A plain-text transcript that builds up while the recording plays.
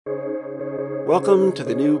Welcome to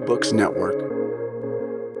the New Books Network.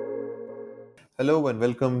 Hello and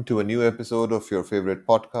welcome to a new episode of your favorite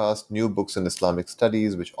podcast, New Books in Islamic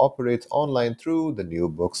Studies, which operates online through the New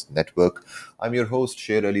Books Network. I'm your host,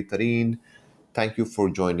 Sher Ali Tareen. Thank you for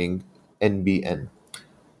joining NBN.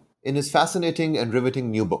 In his fascinating and riveting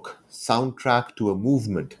new book, Soundtrack to a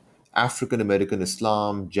Movement, African American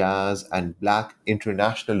Islam, Jazz, and Black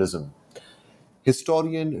Internationalism,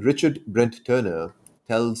 historian Richard Brent Turner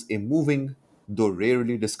tells a moving, though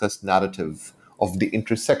rarely discussed narrative of the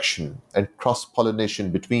intersection and cross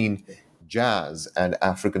pollination between jazz and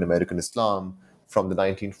African American Islam from the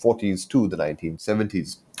 1940s to the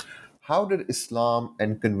 1970s. How did Islam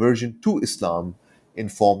and conversion to Islam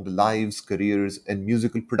inform the lives, careers, and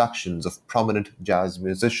musical productions of prominent jazz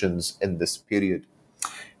musicians in this period?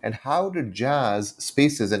 And how did jazz,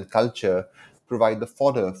 spaces, and culture provide the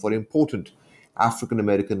fodder for important African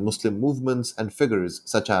American Muslim movements and figures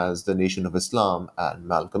such as the Nation of Islam and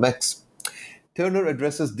Malcolm X? Turner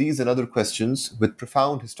addresses these and other questions with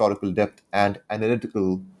profound historical depth and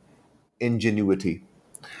analytical ingenuity.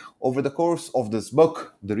 Over the course of this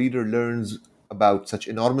book, the reader learns about such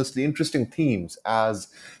enormously interesting themes as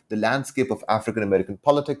the landscape of African American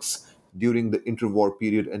politics during the interwar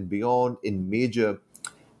period and beyond in major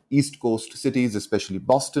East Coast cities, especially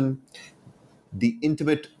Boston, the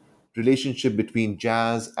intimate relationship between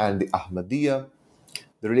jazz and the Ahmadiyya,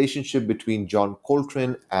 the relationship between John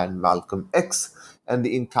Coltrane and Malcolm X, and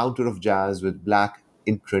the encounter of jazz with black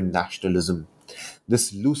internationalism.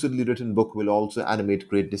 This lucidly written book will also animate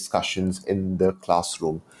great discussions in the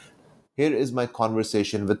classroom. Here is my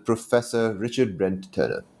conversation with Professor Richard Brent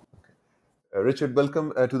Turner. Richard,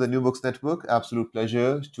 welcome to the New Books Network. Absolute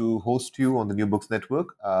pleasure to host you on the New Books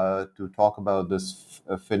Network to talk about this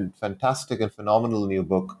fantastic and phenomenal new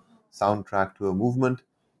book, Soundtrack to a Movement.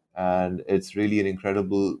 And it's really an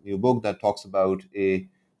incredible new book that talks about a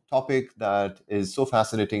topic that is so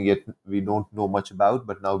fascinating, yet we don't know much about,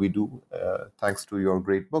 but now we do, thanks to your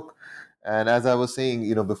great book. And as I was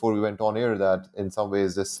saying, before we went on air, that in some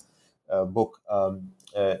ways this book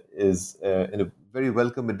is in a very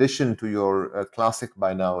welcome addition to your classic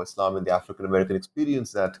by now, Islam and the African American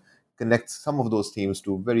Experience, that connects some of those themes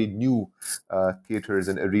to very new theaters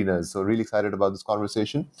and arenas. So, really excited about this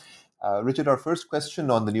conversation. Richard, our first question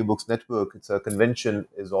on the New Books Network, it's a convention,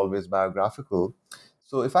 is always biographical.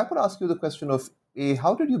 So, if I could ask you the question of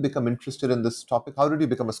how did you become interested in this topic? How did you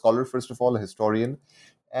become a scholar, first of all, a historian?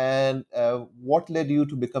 And what led you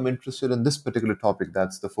to become interested in this particular topic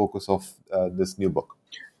that's the focus of this new book?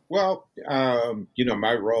 Well,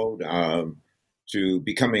 my road to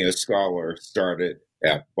becoming a scholar started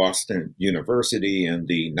at Boston University in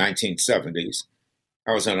the 1970s.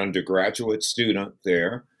 I was an undergraduate student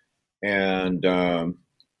there, and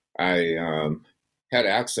I had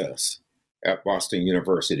access at Boston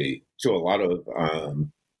University to a lot of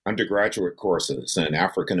undergraduate courses in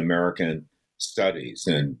African American studies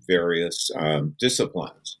and various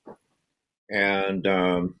disciplines. And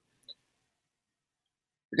I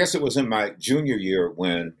guess it was in my junior year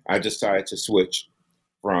when I decided to switch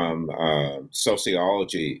from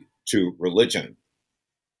sociology to religion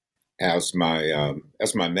as my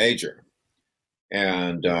major.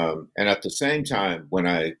 And at the same time, when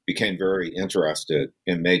I became very interested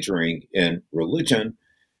in majoring in religion,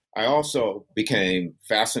 I also became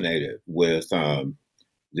fascinated with the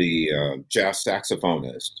jazz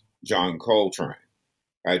saxophonist John Coltrane.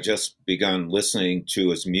 I just begun listening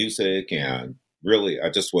to his music, and really, I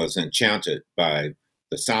just was enchanted by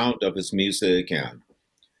the sound of his music,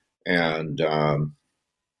 and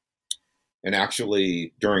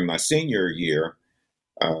actually during my senior year,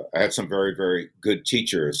 I had some very, very good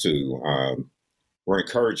teachers who were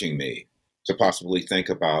encouraging me to possibly think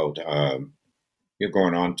about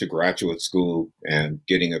going on to graduate school and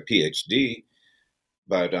getting a PhD.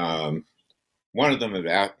 But one of them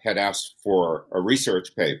had asked for a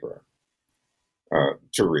research paper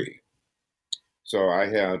to read. So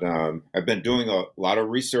I've been doing a lot of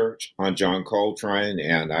research on John Coltrane,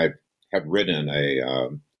 and I had written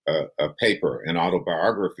a paper, an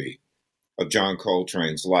autobiography of John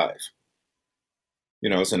Coltrane's life.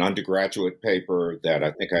 It's an undergraduate paper that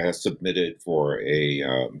I think I had submitted for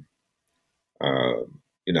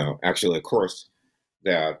actually a course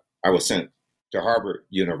that I was sent to Harvard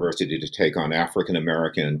University to take on African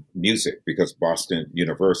American music, because Boston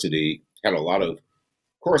University had a lot of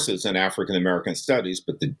courses in African American studies,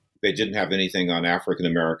 but they didn't have anything on African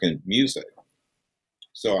American music.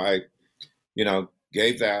 So I,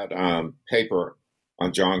 gave that paper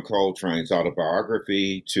on John Coltrane's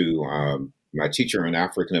autobiography to my teacher in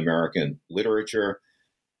African American literature,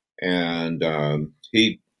 and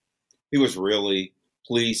he he was really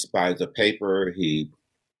pleased by the paper. He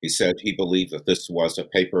said he believed that this was a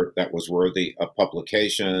paper that was worthy of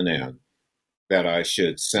publication and that I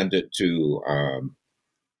should send it to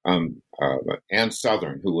Ann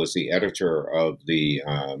Southern, who was the editor of the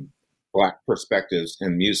Black Perspectives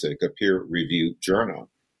in Music, a peer-reviewed journal.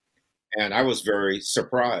 And I was very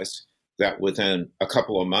surprised that within a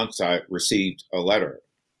couple of months, I received a letter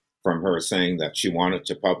from her saying that she wanted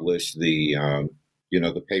to publish the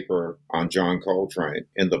paper on John Coltrane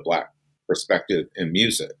in the Black Perspective in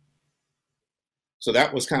Music. So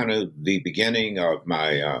that was kind of the beginning of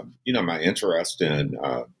my, my interest in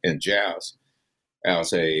jazz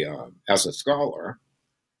as a scholar,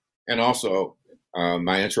 and also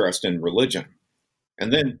my interest in religion.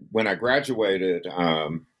 And then when I graduated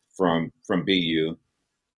from BU,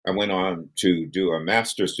 I went on to do a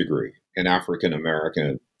master's degree in African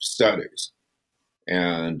American studies.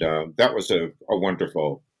 And that was a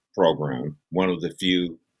wonderful program, one of the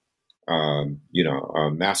few,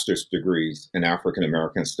 master's degrees in African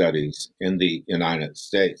American studies in the United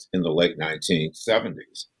States in the late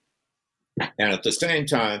 1970s. And at the same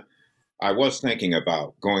time, I was thinking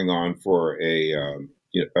about going on for a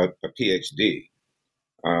PhD.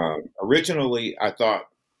 Originally, I thought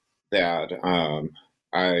that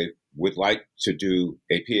I would like to do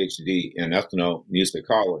a PhD in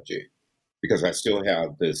ethnomusicology because I still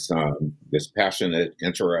have this passionate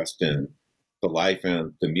interest in the life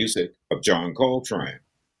and the music of John Coltrane.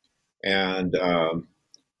 And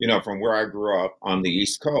from where I grew up on the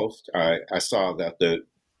East Coast, I saw that the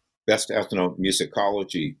best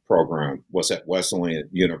ethnomusicology program was at Wesleyan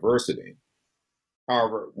University.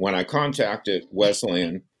 However, when I contacted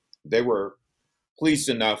Wesleyan, they were pleased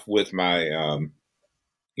enough with my,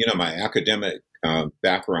 my academic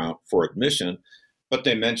background for admission, but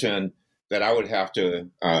they mentioned that I would have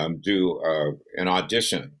to do an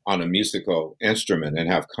audition on a musical instrument and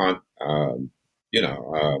have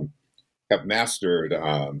mastered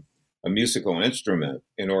a musical instrument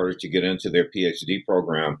in order to get into their PhD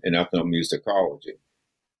program in ethnomusicology.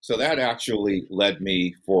 So that actually led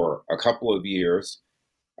me for a couple of years.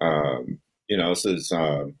 This is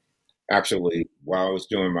actually while I was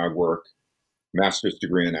doing my work, master's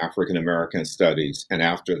degree in African American studies. And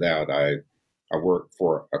after that, I worked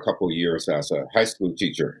for a couple of years as a high school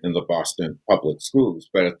teacher in the Boston public schools.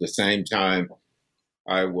 But at the same time,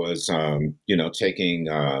 I was, taking,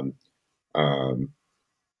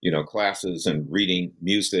 classes and reading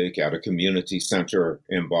music at a community center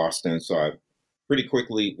in Boston. So I pretty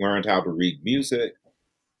quickly learned how to read music.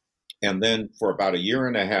 And then for about a year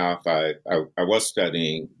and a half, I was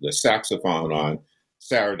studying the saxophone on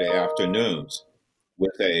Saturday afternoons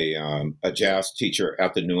with a jazz teacher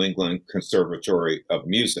at the New England Conservatory of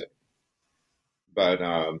Music. But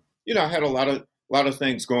I had a lot of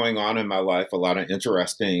things going on in my life, a lot of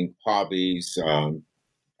interesting hobbies.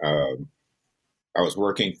 I was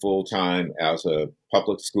working full time as a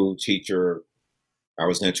public school teacher. I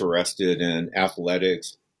was interested in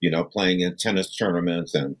athletics, playing in tennis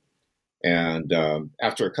tournaments, and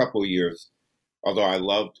after a couple of years, although I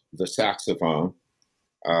loved the saxophone,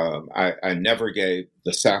 I never gave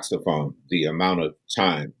the saxophone the amount of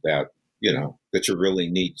time that you really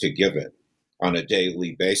need to give it on a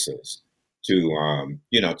daily basis to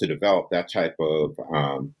develop that type of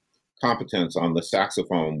competence on the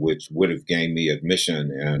saxophone, which would have gained me admission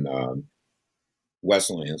in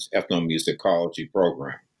Wesleyan's ethnomusicology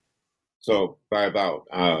program. So by about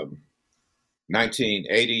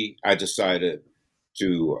 1980, I decided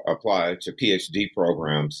to apply to PhD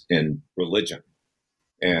programs in religion.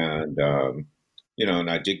 And and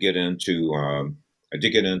I did get into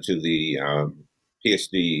the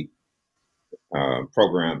PhD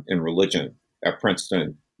program in religion at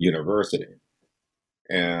Princeton University,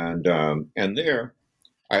 and there,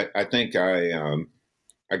 I think I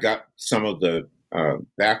got some of the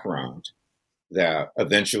background that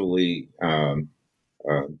eventually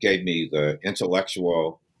gave me the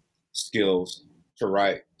intellectual skills to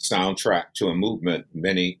write soundtrack to a movement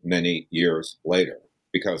many years later.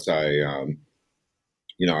 Because I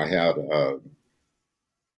had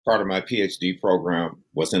part of my PhD program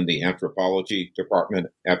was in the anthropology department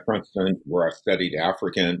at Princeton, where I studied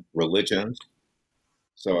African religions.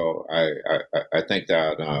 So I think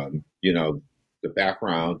that the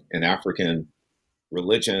background in African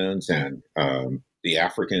religions and the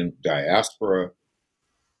African diaspora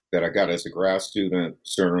that I got as a grad student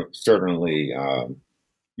certainly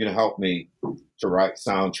helped me to write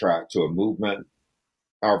soundtrack to a movement.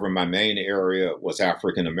 However, my main area was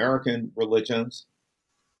African American religions,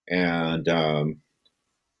 and I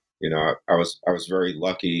was very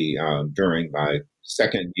lucky during my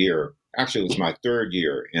second year actually, it was my third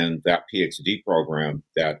year in that PhD program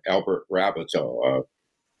that Albert Raboteau,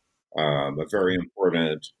 a very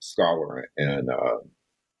important scholar in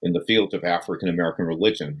the field of African American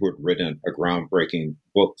religion, who had written a groundbreaking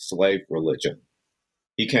book, Slave Religion.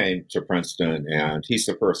 He came to Princeton, and he's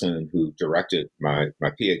the person who directed my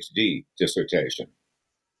PhD dissertation.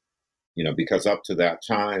 Because up to that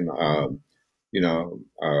time,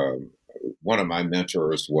 one of my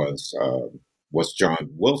mentors was John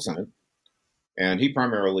Wilson, and he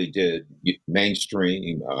primarily did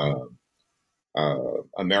mainstream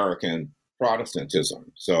American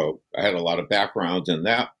Protestantism. So I had a lot of background in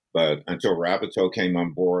that, but until Raboteau came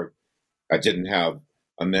on board, I didn't have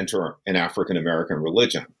a mentor in African American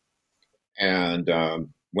religion. And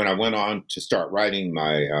when I went on to start writing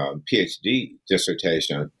my PhD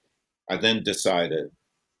dissertation, I then decided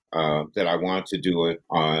that I wanted to do it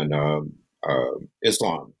on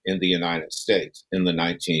Islam in the United States in the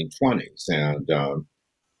 1920s. And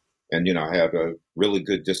I had a really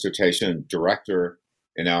good dissertation director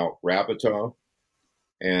in Al Raboteau.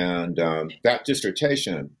 And that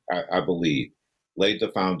dissertation, I believe, laid the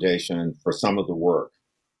foundation for some of the work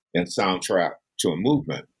in Soundtrack to a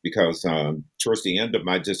Movement, because towards the end of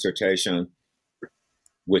my dissertation,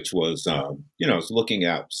 which was, was looking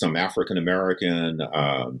at some African American,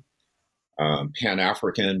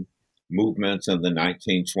 Pan-African movements in the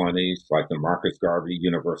 1920s, like the Marcus Garvey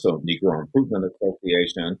Universal Negro Improvement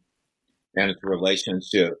Association, and its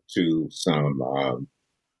relationship to some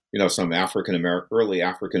early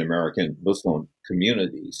African American Muslim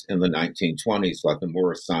communities in the 1920s, like the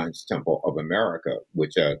Moorish Science Temple of America,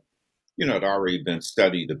 which had already been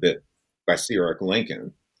studied a bit by C. Eric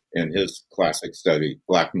Lincoln in his classic study,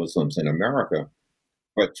 Black Muslims in America.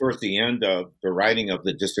 But towards the end of the writing of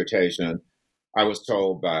the dissertation, I was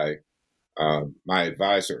told by my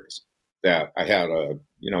advisors that I had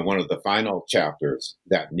one of the final chapters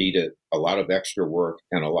that needed a lot of extra work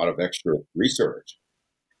and a lot of extra research.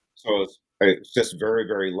 So it's just very,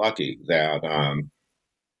 very lucky that, I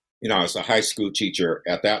was a high school teacher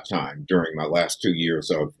at that time. During my last 2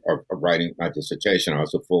 years of writing my dissertation, I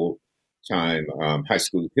was a full-time high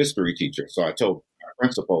school history teacher. So I told my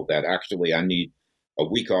principal that actually I need a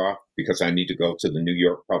week off because I need to go to the New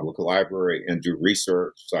York Public Library and do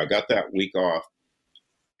research. So I got that week off.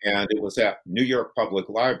 And it was at New York Public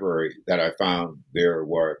Library that I found there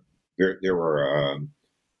were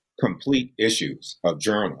complete issues of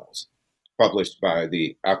journals published by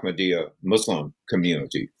the Ahmadiyya Muslim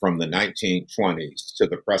community from the 1920s to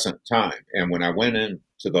the present time. And when I went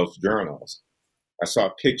into those journals, I saw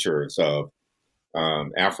pictures of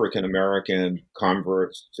African American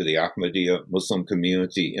converts to the Ahmadiyya Muslim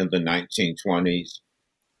community in the 1920s.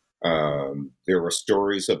 There were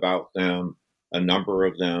stories about them. A number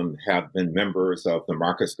of them have been members of the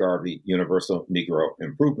Marcus Garvey Universal Negro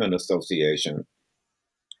Improvement Association.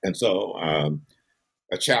 And so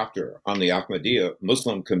a chapter on the Ahmadiyya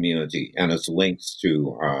Muslim community and its links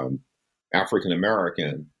to African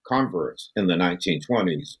American converts in the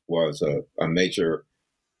 1920s was a major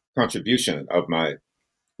contribution of my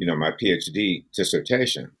PhD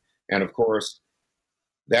dissertation. And of course,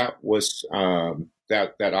 that was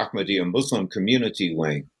that Ahmadiyya Muslim community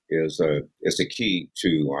link is a key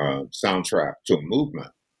to Soundtrack to a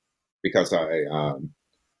Movement, because I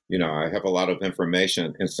have a lot of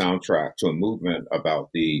information in Soundtrack to a Movement about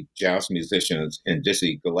the jazz musicians in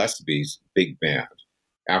Dizzy Gillespie's big band,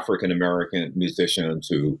 African American musicians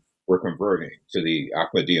who were converting to the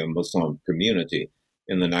Ahmadiyya Muslim community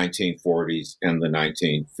in the 1940s and the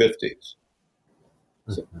 1950s.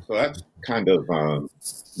 So that's kind of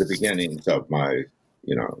the beginnings of my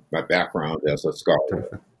background as a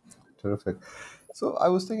scholar. Terrific. So I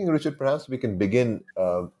was thinking, Richard, perhaps we can begin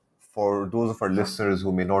for those of our listeners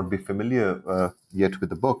who may not be familiar yet with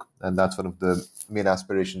the book, and that's one of the main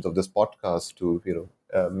aspirations of this podcast, to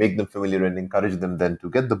make them familiar and encourage them then to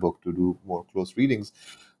get the book, to do more close readings.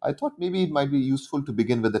 I thought maybe it might be useful to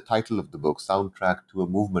begin with the title of the book, Soundtrack to a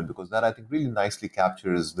Movement, because that I think really nicely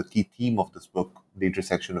captures the key theme of this book, the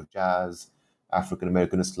intersection of jazz, African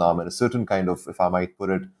American Islam, and a certain kind of, if I might put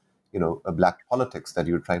it, a black politics that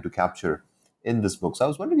you're trying to capture in this book. So I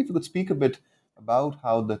was wondering if you could speak a bit about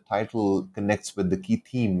how the title connects with the key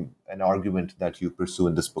theme and argument that you pursue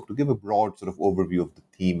in this book, to give a broad sort of overview of the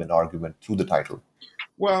theme and argument through the title.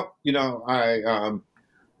 Well,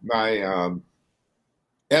 my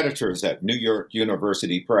editors at New York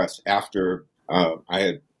University Press, after I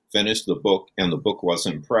had finished the book and the book was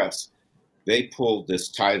in press, they pulled this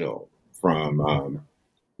title from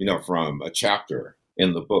a chapter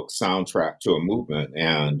in the book Soundtrack to a Movement,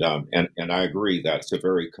 and I agree that it's a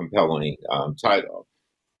very compelling title.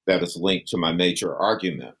 that is linked to my major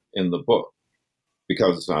argument in the book.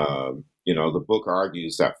 Because, the book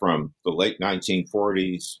argues that from the late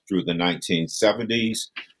 1940s through the 1970s,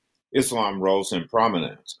 Islam rose in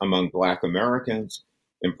prominence among Black Americans,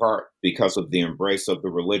 in part because of the embrace of the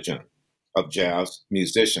religion of jazz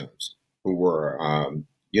musicians who were,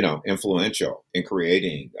 influential in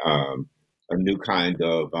creating a new kind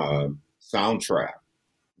of soundtrack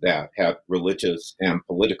that had religious and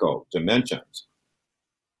political dimensions.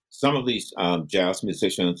 Some of these jazz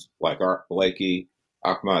musicians, like Art Blakey,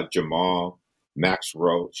 Ahmad Jamal, Max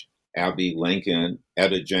Roach, Abbey Lincoln,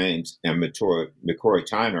 Etta James, and McCoy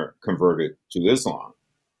Tyner, converted to Islam,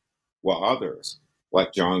 while others,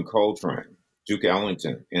 like John Coltrane, Duke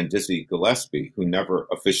Ellington, and Dizzy Gillespie, who never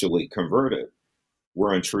officially converted,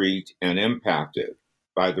 were intrigued and impacted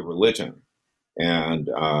by the religion and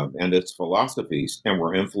its philosophies, and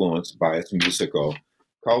were influenced by its musical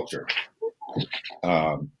culture.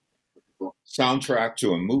 Soundtrack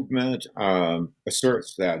to a Movement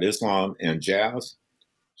asserts that Islam and jazz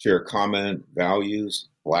share common values,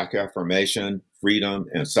 Black affirmation, freedom,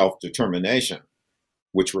 and self-determination,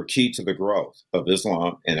 which were key to the growth of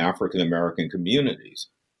Islam in African American communities,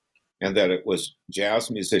 and that it was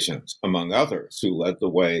jazz musicians, among others, who led the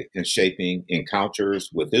way in shaping encounters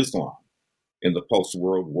with Islam in the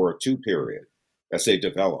post-World War II period as they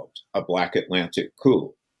developed a Black Atlantic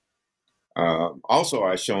coup. Also,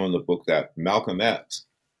 I show in the book that Malcolm X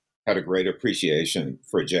had a great appreciation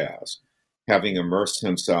for jazz, having immersed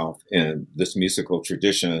himself in this musical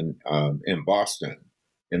tradition in Boston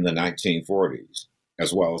in the 1940s,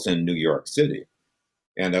 as well as in New York City.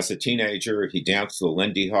 And as a teenager, he danced the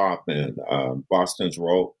Lindy Hop in Boston's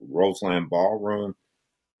Roseland Ballroom,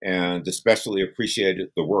 and especially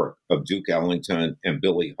appreciated the work of Duke Ellington and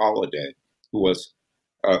Billie Holiday, who was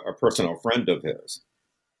a personal friend of his.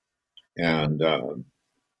 And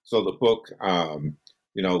so the book,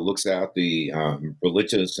 looks at the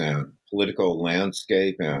religious and political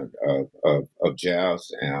landscape and of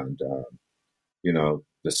jazz, and the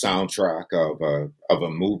soundtrack of a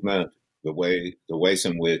movement, the ways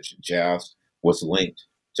in which jazz was linked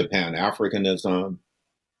to Pan-Africanism,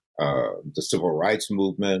 the Civil Rights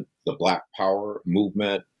Movement, the Black Power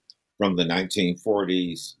movement from the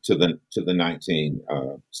 1940s to the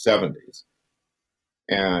 1970s,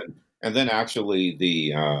 and then actually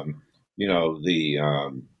the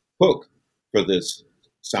hook for this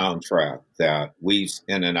soundtrack that weaves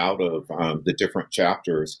in and out of the different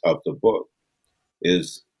chapters of the book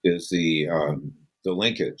is the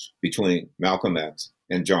linkage between Malcolm X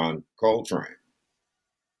and John Coltrane,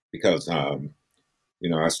 because I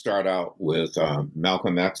start out with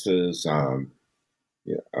Malcolm X's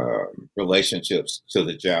relationships to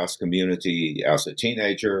the jazz community as a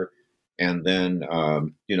teenager. And then,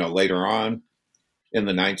 later on in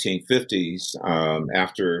the 1950s,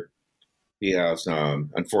 after he has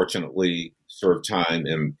unfortunately served time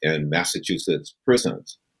in Massachusetts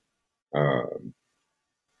prisons,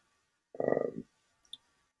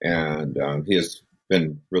 and he has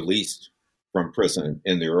been released from prison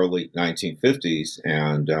in the early 1950s,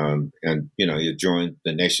 and he had joined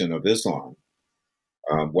the Nation of Islam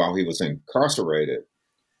while he was incarcerated.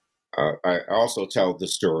 I also tell the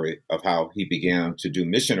story of how he began to do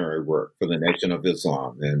missionary work for the Nation of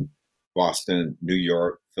Islam in Boston, New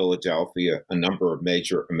York, Philadelphia, a number of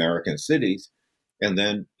major American cities. And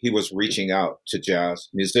then he was reaching out to jazz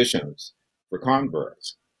musicians for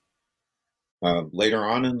converts. Later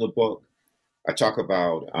on in the book, I talk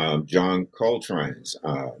about John Coltrane's,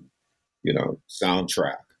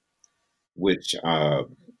 soundtrack, which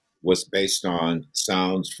was based on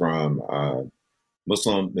sounds from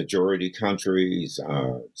Muslim majority countries,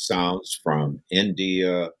 sounds from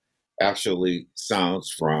India, actually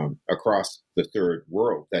sounds from across the third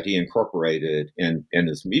world that he incorporated in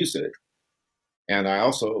his music. And I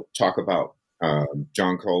also talk about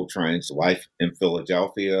John Coltrane's life in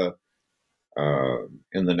Philadelphia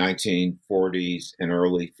in the 1940s and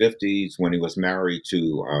early 50s, when he was married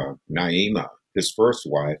to Naima, his first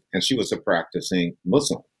wife, and she was a practicing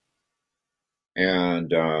Muslim.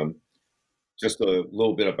 And just a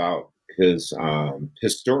little bit about his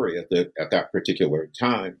story at that particular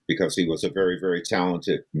time, because he was a very, very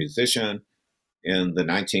talented musician in the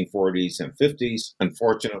 1940s and 50s.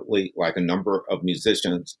 Unfortunately, like a number of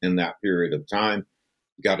musicians in that period of time,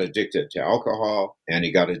 he got addicted to alcohol and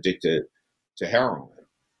he got addicted to heroin.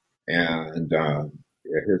 And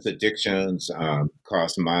his addictions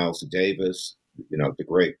caused Miles Davis, the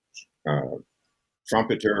great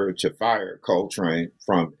trumpeter, to fire Coltrane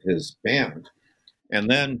from his band. And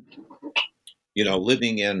then,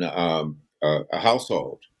 living in a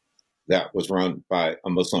household that was run by a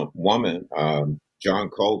Muslim woman, John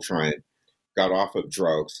Coltrane, got off of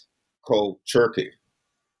drugs cold turkey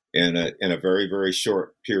in a very, very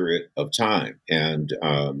short period of time. And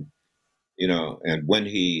and when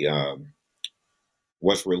he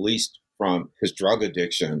was released from his drug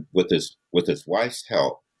addiction with his wife's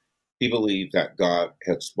help, he believed that God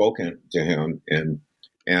had spoken to him, and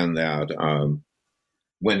that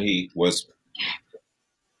when he was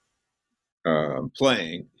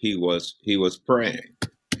playing, he was praying.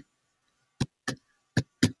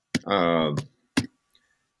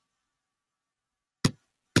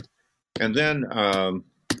 And then a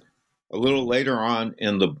little later on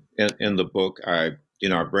in the book, I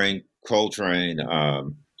bring Coltrane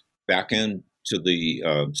back into the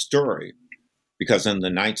story, because in the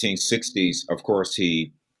 1960s, of course,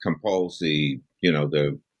 he composed the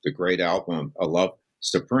great album "A Love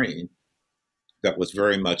Supreme," that was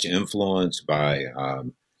very much influenced by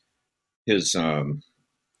his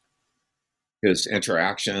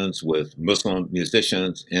interactions with Muslim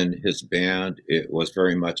musicians in his band. It was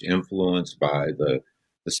very much influenced by the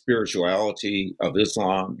spirituality of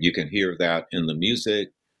Islam. You can hear that in the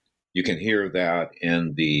music. You can hear that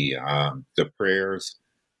in the prayers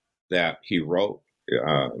that he wrote.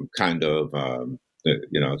 It's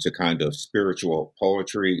a kind of spiritual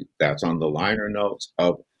poetry that's on the liner notes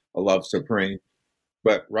of "A Love Supreme."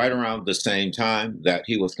 But right around the same time that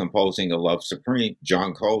he was composing "A Love Supreme,"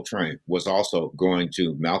 John Coltrane was also going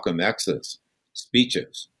to Malcolm X's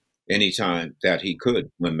speeches anytime that he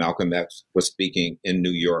could, when Malcolm X was speaking in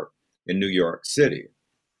New York City.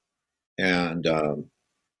 And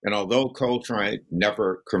although Coltrane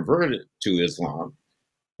never converted to Islam,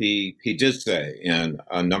 he did say in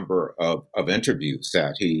a number of interviews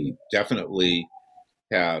that he definitely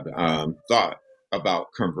had thought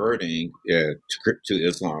about converting to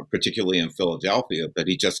Islam, particularly in Philadelphia, but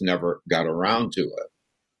he just never got around to it.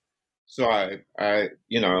 So I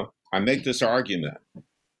make this argument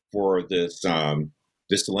for this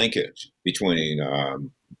linkage between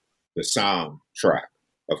the soundtrack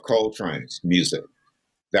of Coltrane's music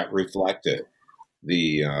that reflected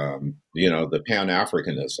the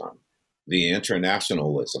Pan-Africanism, the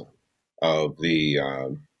internationalism of the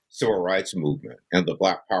Civil Rights Movement and the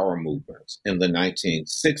Black Power movements in the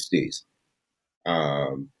 1960s,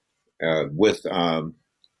 with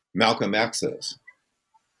Malcolm X's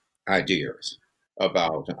ideas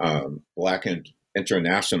about Black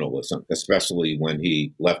internationalism, especially when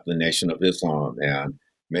he left the Nation of Islam and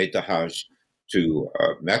made the Hajj to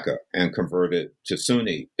Mecca and converted to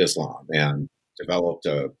Sunni Islam and developed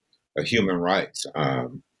a human rights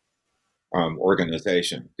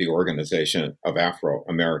organization, the Organization of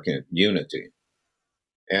Afro-American Unity.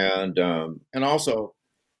 And also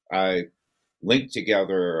I linked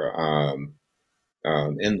together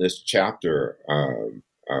in this chapter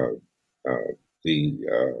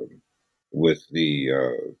with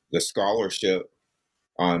the scholarship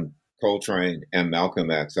on Coltrane and Malcolm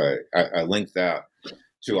X. I linked that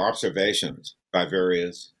to observations by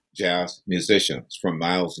various jazz musicians, from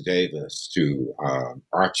Miles Davis to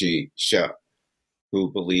Archie Shepp,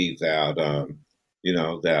 who believe that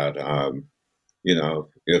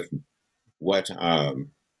if what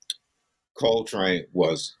Coltrane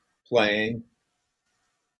was playing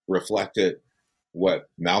reflected what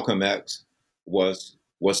Malcolm X was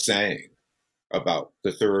saying about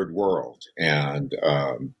the third world and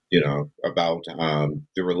about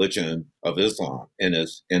the religion of Islam in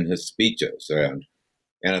his speeches,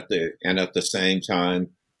 and at the same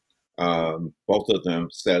time, both of them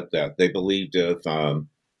said that they believed if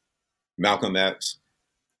Malcolm X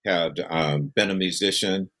had been a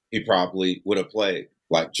musician, he probably would have played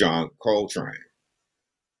like John Coltrane.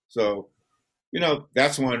 So,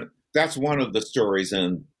 that's one of the stories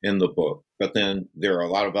in the book. But then there are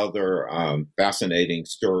a lot of other fascinating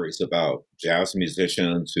stories about jazz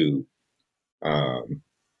musicians who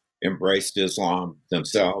embraced Islam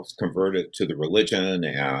themselves, converted to the religion,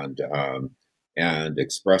 and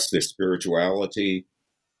expressed their spirituality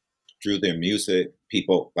through their music.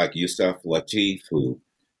 People like Yusef Lateef, who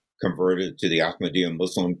converted to the Ahmadiyya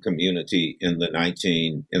Muslim community in the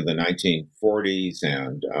 1940s,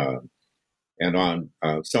 and on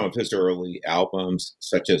some of his early albums,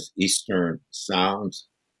 such as Eastern Sounds,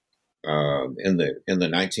 in the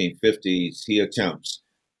 1950s, he attempts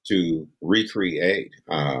to recreate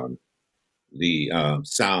the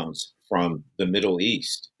sounds from the Middle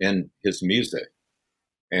East in his music.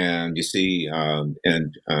 And you see, on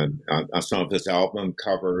some of his album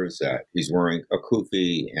covers, that he's wearing a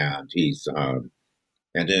kufi, and he's, and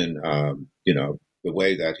in the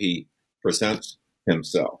way that he presents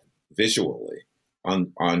himself visually,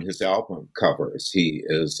 on his album covers. He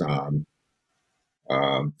is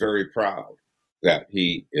very proud that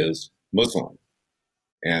he is Muslim,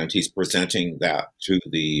 and he's presenting that to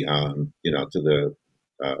the to the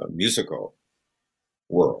musical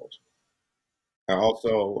world.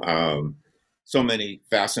 Also, so many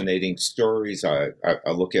fascinating stories. I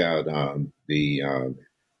look at the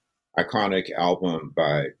iconic album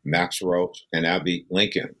by Max Roach and Abbey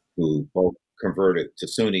Lincoln, who both converted to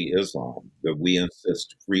Sunni Islam, the We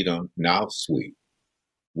Insist Freedom Now suite,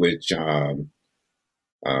 which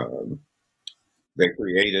they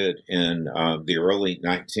created in the early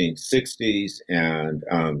 1960s, and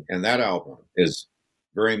that album is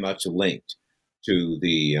very much linked to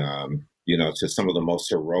the to some of the most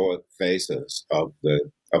heroic phases of the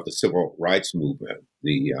civil rights movement.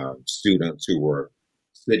 The students who were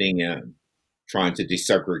sitting in, trying to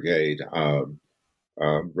desegregate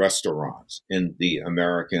restaurants in the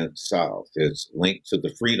American South. It's linked to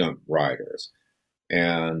the Freedom Riders,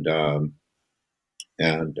 and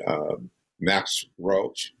Max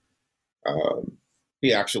Roach.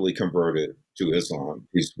 He actually converted to Islam.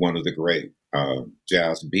 He's one of the great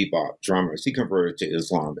jazz bebop drummers. He converted to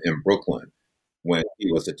Islam in Brooklyn when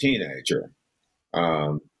he was a teenager.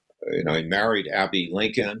 He married Abbey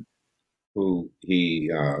Lincoln, who he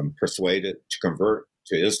persuaded to convert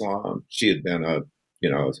to Islam. She had been a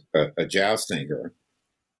jazz singer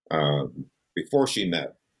before she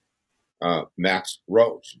met Max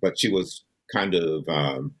Roach, but she was kind of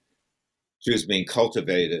she was being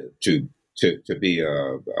cultivated to be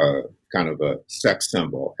a kind of a sex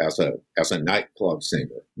symbol as a nightclub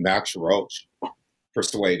singer. Max Roach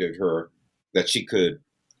persuaded her that she could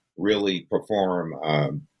really perform,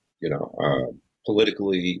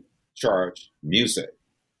 politically charged music.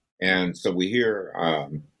 And so we hear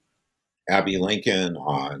Abbey Lincoln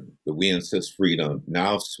on the We Insist Freedom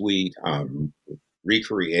Now suite,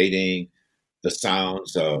 recreating the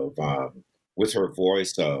sounds of, with her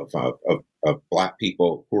voice of Black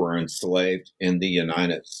people who were enslaved in the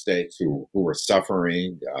United States, who were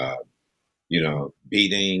suffering,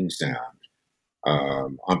 beatings and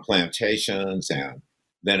on plantations. And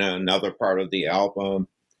then in another part of the album,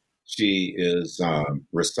 she is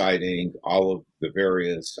reciting all of the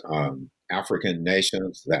various African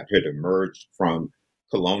nations that had emerged from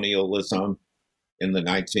colonialism in the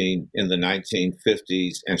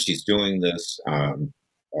 1950s, and she's doing this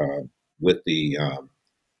with the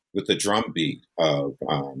drum beat of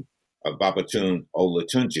Babatunde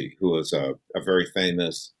Olatunji, who is a very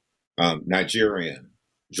famous Nigerian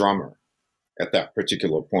drummer at that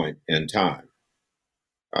particular point in time.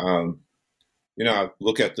 I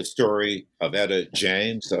look at the story of Etta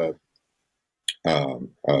James, a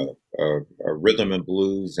rhythm and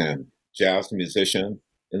blues and jazz musician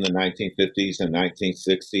in the 1950s and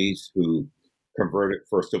 1960s, who converted,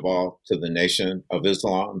 first of all, to the Nation of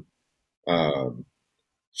Islam.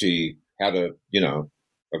 She had a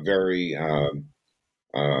very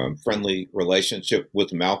friendly relationship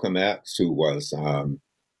with Malcolm X, who was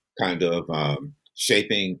kind of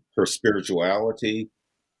shaping her spirituality.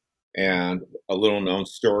 And a little known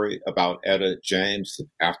story about Etta James: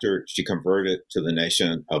 after she converted to the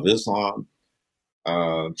Nation of Islam,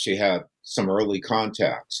 she had some early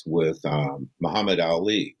contacts with Muhammad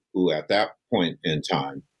Ali, who at that point in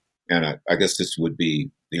time, and I guess this would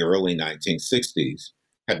be the early 1960s,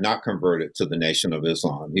 had not converted to the Nation of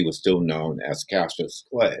Islam. He was still known as Cassius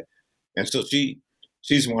Clay. And so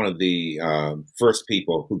she's one of the first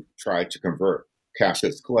people who tried to convert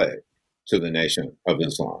Cassius Clay to the Nation of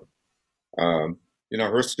Islam.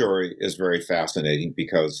 Her story is very fascinating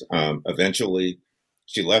because eventually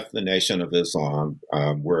she left the Nation of Islam,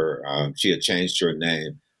 where she had changed her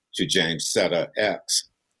name to James Setta X,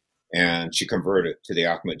 and she converted to the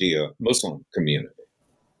Ahmadiyya Muslim community.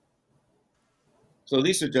 So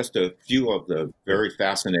these are just a few of the very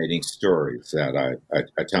fascinating stories that I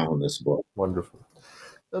tell in this book. Wonderful.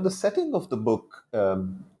 Now, the setting of the book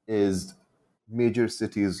is major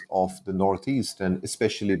cities of the Northeast, and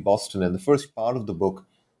especially Boston. And the first part of the book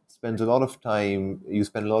you spend a lot of time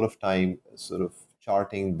sort of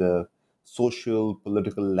charting the social,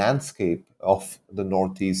 political landscape of the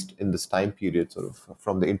Northeast in this time period, sort of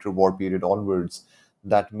from the interwar period onwards,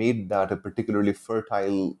 that made that a particularly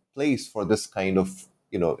fertile place for this kind of,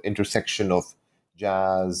 intersection of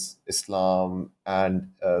jazz, Islam,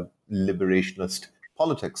 and liberationist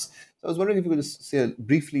politics. So I was wondering if you could just say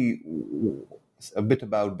briefly a bit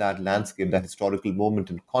about that landscape, that historical moment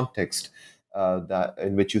and context that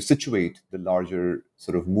in which you situate the larger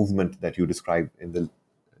sort of movement that you describe in the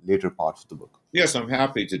later parts of the book. Yes, I'm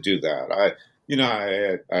happy to do that.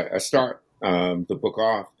 I start the book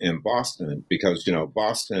off in Boston because,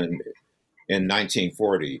 Boston in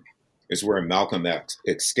 1940 is where Malcolm X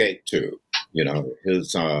escaped to.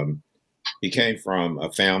 He came from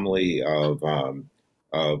a family of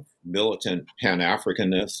militant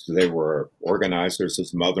Pan-Africanists. They were organizers,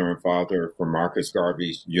 his mother and father, for Marcus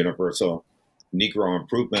Garvey's Universal Negro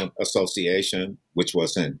Improvement Association, which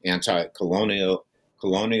was an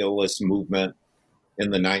anti-colonialist movement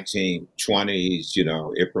in the 1920s.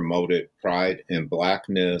 It promoted pride in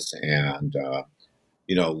blackness and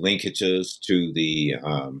linkages to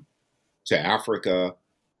to Africa.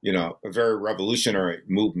 A very revolutionary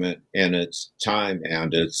movement in its time,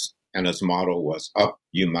 and its motto was "Up,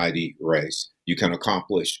 you mighty race! You can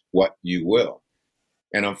accomplish what you will."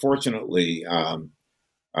 And unfortunately,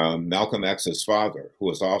 Malcolm X's father, who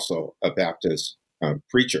was also a Baptist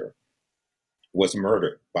preacher, was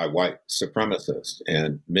murdered by white supremacists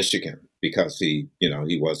in Michigan because he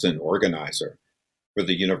was an organizer for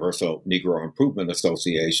the Universal Negro Improvement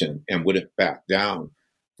Association and wouldn't back down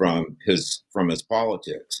from his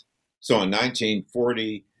politics. So in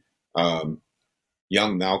 1940,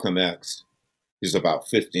 young Malcolm X, he's about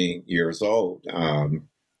 15 years old.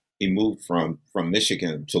 He moved from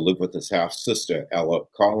Michigan to live with his half sister Ella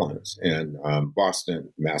Collins in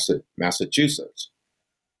Boston, Massachusetts.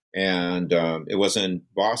 And it was in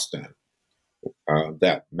Boston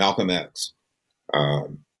that Malcolm X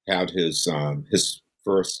had his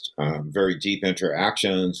first very deep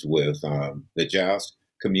interactions with the jazz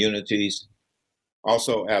communities.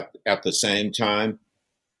 Also, at the same time,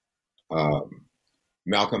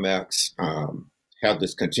 Malcolm X had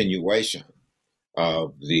this continuation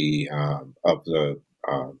of the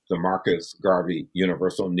Marcus Garvey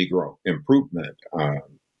Universal Negro Improvement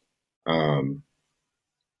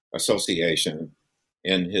Association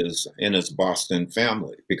in his Boston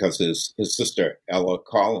family, because his sister Ella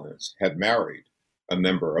Collins had married a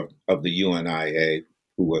member of the UNIA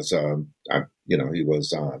who was he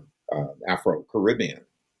was Afro-Caribbean.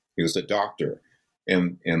 He was a doctor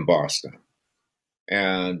in Boston,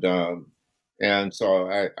 and so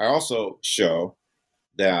I also show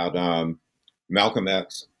that Malcolm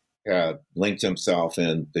X had linked himself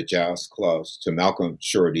in the jazz clubs to Malcolm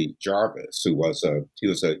Shorty Jarvis, who was a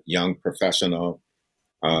young professional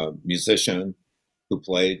musician who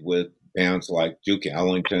played with bands like Duke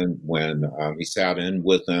Ellington when he sat in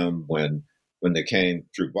with them when they came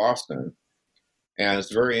through Boston. And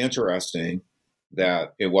it's very interesting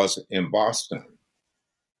that it was in Boston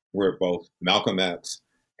where both Malcolm X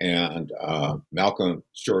and Malcolm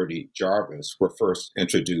Shorty Jarvis were first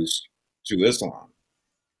introduced to Islam.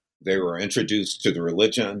 They were introduced to the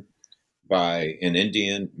religion by an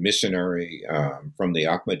Indian missionary from the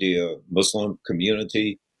Ahmadiyya Muslim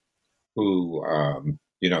community, who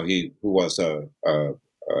was a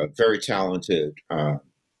very talented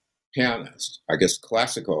pianist, I guess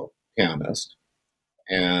classical pianist,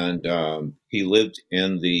 and he lived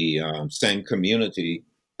in the same community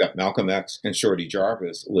that Malcolm X and Shorty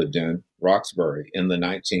Jarvis lived in, Roxbury, in the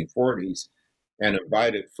 1940s, and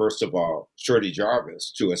invited, first of all, Shorty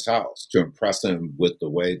Jarvis to his house to impress him with the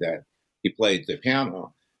way that he played the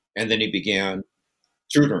piano. And then he began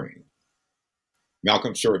tutoring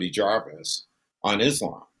Malcolm Shorty Jarvis on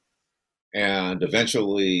Islam. And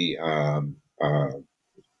eventually,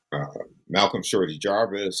 Malcolm Shorty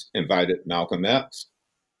Jarvis invited Malcolm X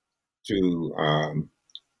to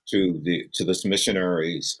this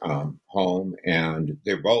missionary's home, and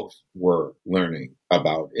they both were learning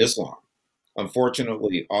about Islam.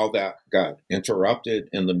 Unfortunately, all that got interrupted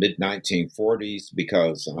in the mid-1940s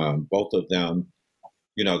because both of them,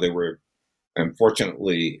 they were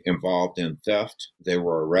unfortunately involved in theft. They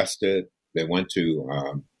were arrested. They went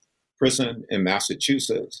to prison in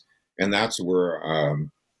Massachusetts, and that's where,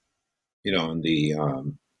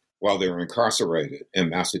 while they were incarcerated in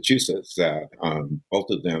Massachusetts, that both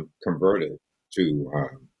of them converted to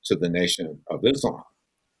the Nation of Islam.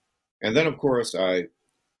 And then, of course, I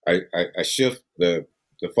shift the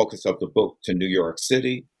focus of the book to New York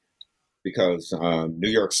City, because New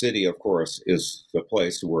York City, of course, is the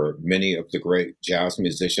place where many of the great jazz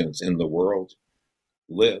musicians in the world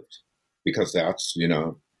lived, because that's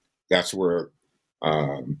where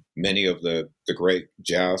many of the great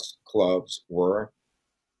jazz clubs were.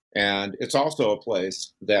 And it's also a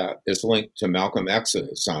place that is linked to Malcolm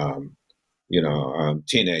X's,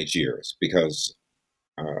 teenage years, because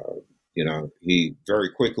he very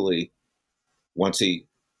quickly, once he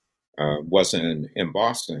was in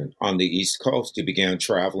Boston on the East Coast, he began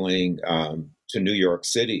traveling to New York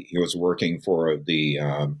City. He was working for the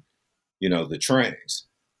trains,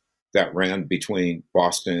 that ran between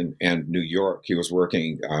Boston and New York. He was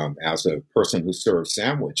working as a person who served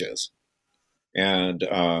sandwiches, and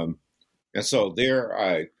so there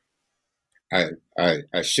I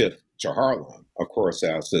shift to Harlem, of course,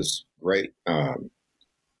 as this great Pan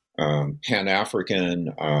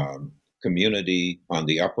African community on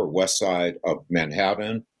the Upper West Side of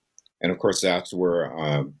Manhattan, and of course that's where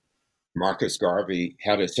Marcus Garvey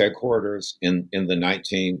had his headquarters in the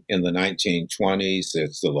 1920s.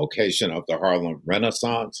 It's the location of the Harlem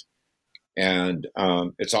Renaissance, and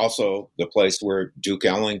it's also the place where Duke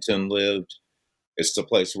Ellington lived. It's the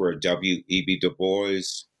place where W.E.B. Du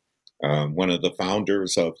Bois, one of the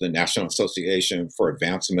founders of the National Association for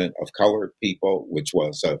Advancement of Colored People, which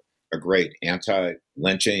was a great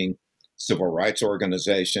anti-lynching civil rights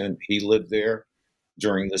organization, he lived there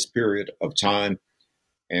during this period of time.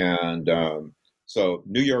 And so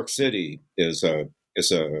New York City is one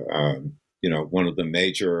of the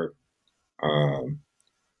major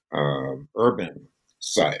urban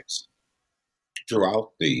sites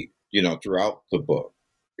throughout the book,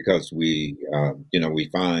 because we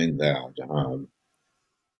find that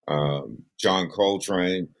John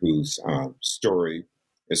Coltrane, whose story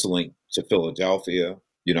is linked to Philadelphia,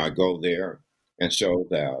 I go there and show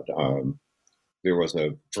that there was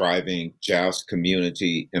a thriving jazz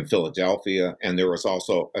community in Philadelphia, and there was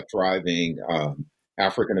also a thriving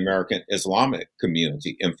African American Islamic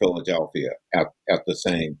community in Philadelphia at the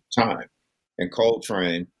same time. And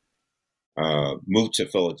Coltrane moved to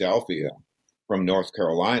Philadelphia from North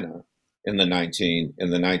Carolina in the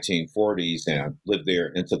 1940s and lived there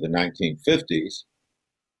into the 1950s.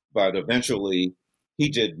 But eventually, he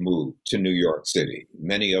did move to New York City.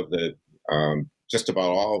 Many of the, just about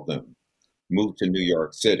all of them, moved to New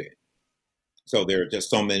York City. So there are just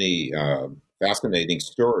so many fascinating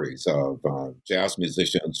stories of jazz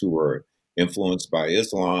musicians who were influenced by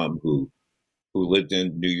Islam, who lived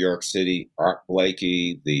in New York City. Art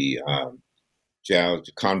Blakey, the jazz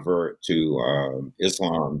convert to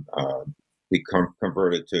Islam, he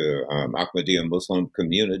converted to Ahmadiyya Muslim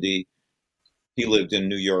community. He lived in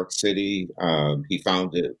New York City. He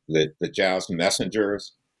founded the Jazz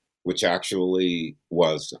Messengers, which actually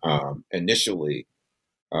was initially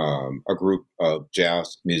a group of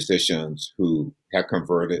jazz musicians who had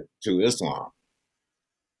converted to Islam.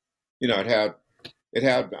 It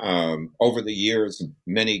had over the years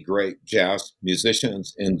many great jazz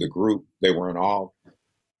musicians in the group. They weren't all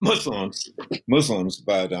Muslims,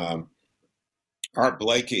 but Art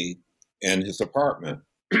Blakey, in his apartment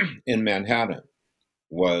in Manhattan,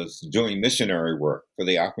 was doing missionary work for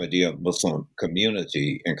the Ahmadiyya Muslim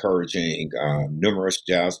community, encouraging numerous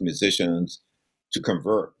jazz musicians to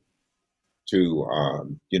convert to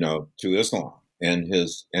Islam in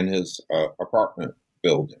his apartment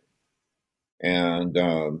building. And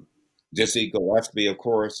Dizzy Gillespie, of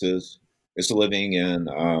course, is living in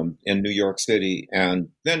New York City, and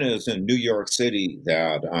then it is in New York City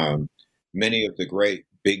that many of the great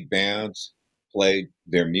big bands played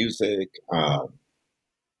their music.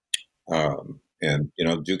 And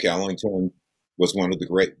Duke Ellington was one of the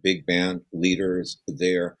great big band leaders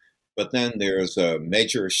there. But then there's a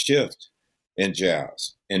major shift in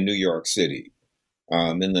jazz in New York City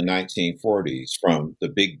in the 1940s, from the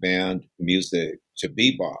big band music to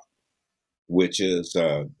bebop, which is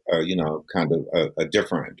kind of a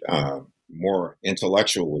different, more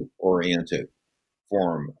intellectually oriented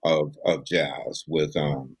form of jazz, with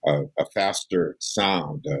a faster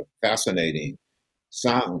sound, a fascinating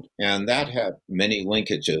sound, and that had many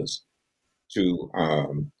linkages to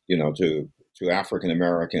to African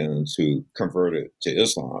Americans who converted to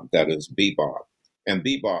Islam. That is bebop, and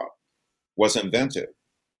bebop was invented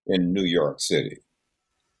in New York City,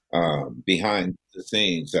 behind the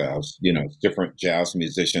scenes as different jazz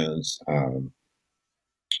musicians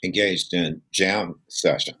engaged in jam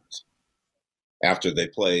sessions after they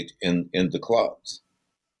played in the clubs,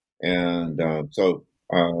 and so.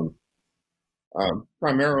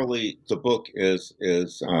 Primarily, the book is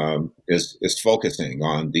focusing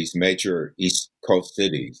on these major East Coast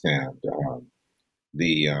cities and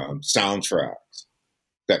the soundtracks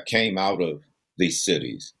that came out of these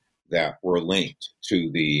cities that were linked to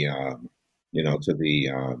the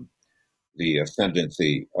the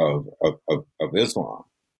ascendancy of Islam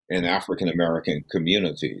in African American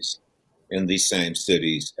communities in these same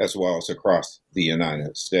cities, as well as across the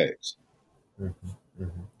United States. Mm-hmm.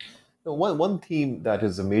 Mm-hmm. Now, one theme that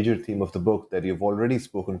is a major theme of the book that you've already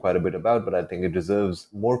spoken quite a bit about, but I think it deserves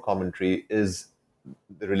more commentary, is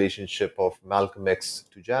the relationship of Malcolm X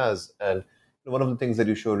to jazz. And one of the things that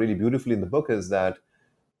you show really beautifully in the book is that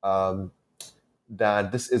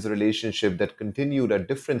that this is a relationship that continued at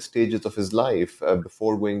different stages of his life.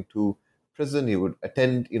 Before going to prison, he would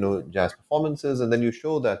attend, jazz performances, and then you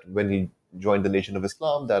show that when he joined the Nation of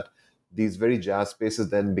Islam, that these very jazz spaces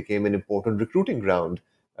then became an important recruiting ground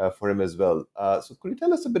for him as well. So could you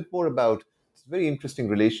tell us a bit more about this very interesting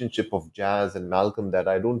relationship of jazz and Malcolm that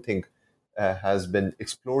I don't think has been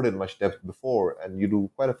explored in much depth before, and you do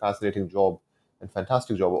quite a fascinating job and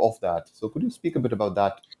fantastic job of that. So could you speak a bit about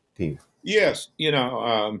that theme? Yes,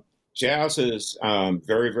 jazz is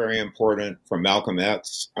very, very important for Malcolm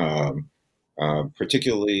X,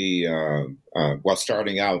 particularly while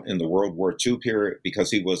starting out in the World War II period,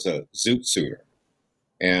 because he was a zoot suiter.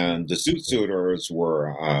 And the zoot suiters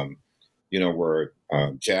were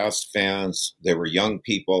jazz fans. They were young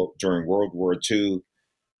people during World War II.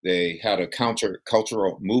 They had a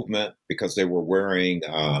counter-cultural movement because they were wearing,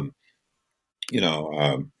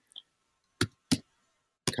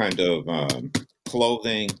 kind of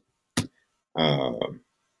clothing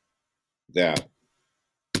that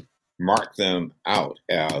marked them out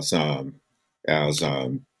as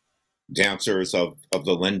dancers of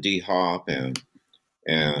the Lindy Hop and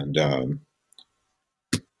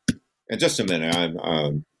just a minute,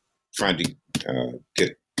 I'm trying to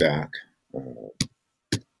get back.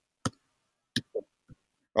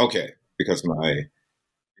 Okay, because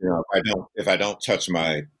if I don't touch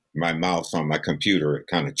my mouse on my computer, it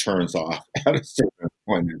kind of turns off at a certain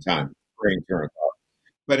point in time. The screen turns off.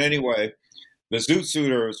 But anyway, the zoot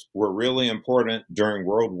suiters were really important during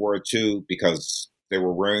World War II because they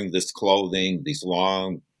were wearing this clothing, these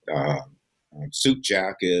long suit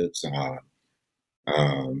jackets,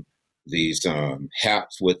 these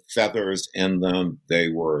hats with feathers in them. They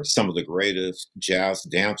were some of the greatest jazz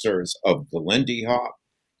dancers of the Lindy Hop.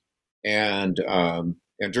 And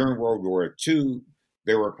during World War II,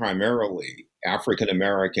 they were primarily African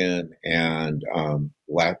American and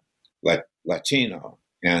Latino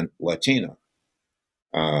and Latina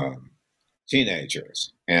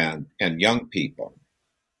teenagers and young people.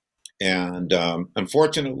 And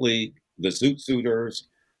unfortunately, the zoot suiters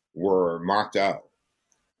were marked out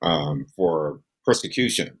for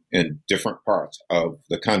persecution in different parts of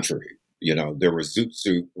the country. There were zoot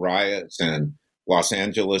suit riots in Los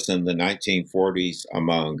Angeles in the 1940s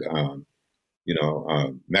among,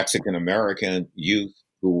 Mexican American youth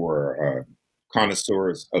who were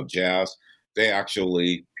connoisseurs of jazz. They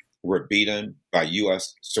actually were beaten by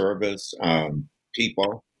U.S. service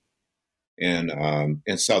people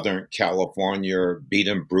in Southern California,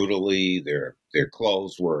 beaten brutally. Their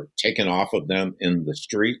clothes were taken off of them in the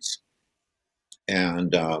streets.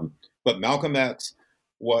 And but Malcolm X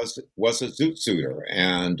was a zoot suiter,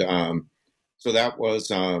 and so that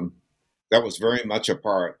was very much a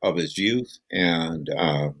part of his youth, and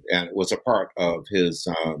it was a part of his.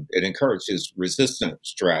 It encouraged his resistance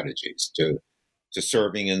strategies to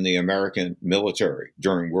serving in the American military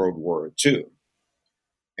during World War II,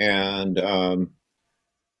 and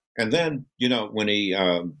then when he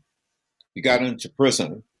got into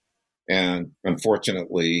prison, and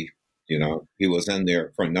unfortunately, he was in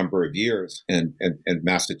there for a number of years in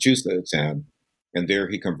Massachusetts, and there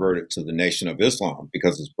he converted to the Nation of Islam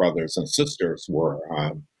because his brothers and sisters were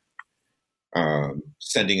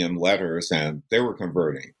sending him letters, and they were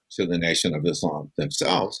converting to the Nation of Islam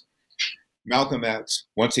themselves. Malcolm X,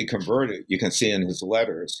 once he converted, you can see in his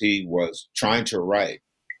letters, he was trying to write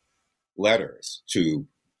letters to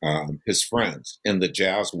his friends in the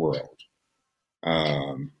jazz world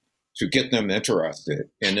to get them interested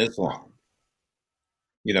in Islam.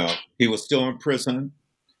 He was still in prison.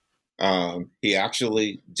 He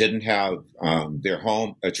actually didn't have their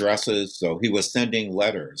home addresses, so he was sending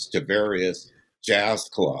letters to various jazz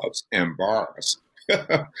clubs and bars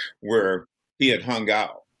where he had hung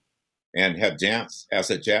out and had danced as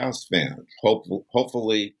a jazz fan,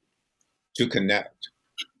 hopefully to connect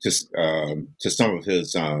to some of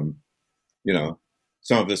his, some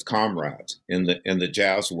of his comrades in the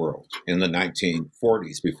jazz world in the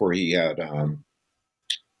 1940s before he had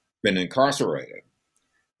been incarcerated.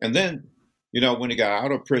 And then, when he got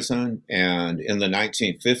out of prison and in the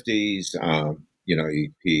 1950s,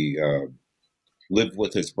 he lived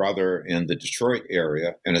with his brother in the Detroit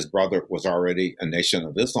area, and his brother was already a Nation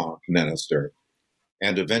of Islam minister.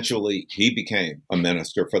 And eventually he became a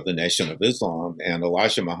minister for the Nation of Islam. And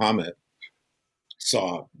Elijah Muhammad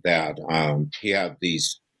saw that he had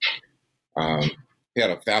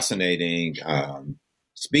a fascinating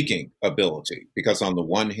speaking ability, because on the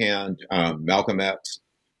one hand, Malcolm X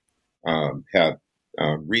had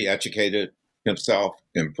re-educated himself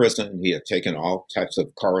in prison. He had taken all types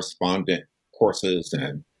of correspondent courses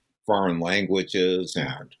and foreign languages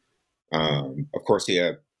and Of course, he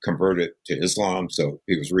had converted to Islam, so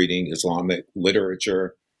he was reading Islamic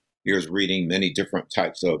literature. He was reading many different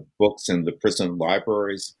types of books in the prison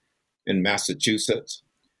libraries in Massachusetts.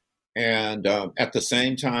 And at the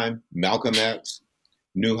same time, Malcolm X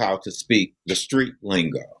knew how to speak the street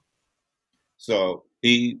lingo. So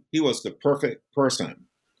he was the perfect person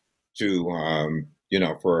to,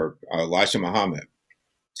 for Elijah Muhammad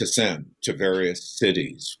to send to various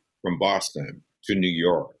cities, from Boston to New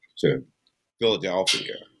York to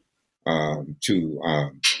Philadelphia,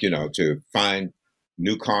 to find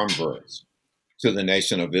new converts to the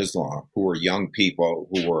Nation of Islam, who were young people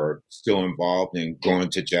who were still involved in going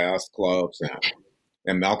to jazz clubs.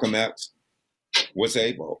 And Malcolm X was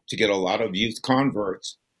able to get a lot of youth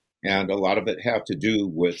converts. And a lot of it had to do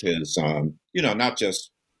with his, not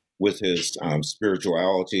just with his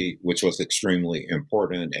spirituality, which was extremely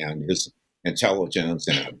important, and his intelligence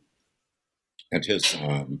and his,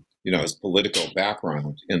 his political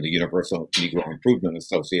background in the Universal Negro Improvement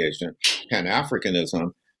Association,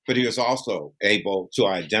 Pan-Africanism, but he was also able to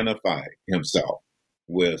identify himself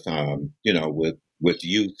with, with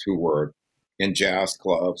youth who were in jazz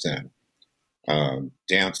clubs and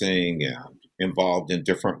dancing and involved in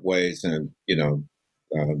different ways, and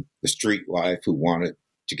the street life, who wanted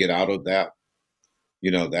to get out of that,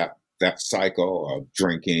 that cycle of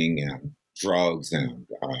drinking and drugs and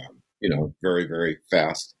very, very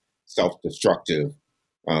fast self-destructive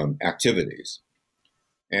activities.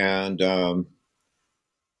 And the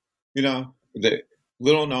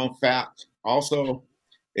little known fact also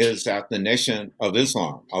is that the Nation of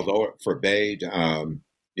Islam, although it forbade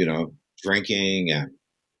drinking and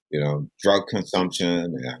drug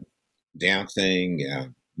consumption and dancing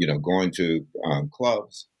and going to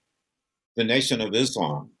clubs, the Nation of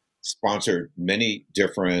Islam sponsored many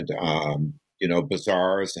different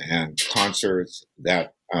bazaars and concerts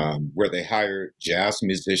that where they hired jazz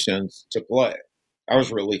musicians to play. I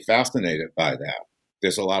was really fascinated by that.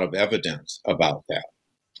 There's a lot of evidence about that.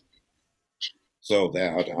 So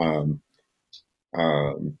that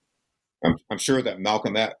I'm sure that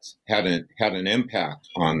Malcolm X had an impact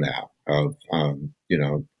on that, of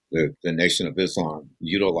the Nation of Islam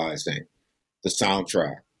utilizing the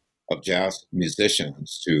soundtrack of jazz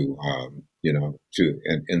musicians to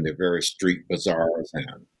in their various street bazaars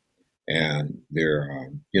and their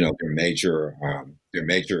major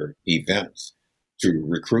events, to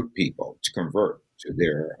recruit people to convert to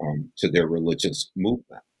their religious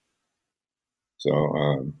movement.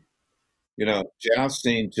 So jazz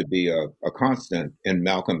seemed to be a constant in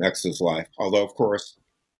Malcolm X's life. Although, of course,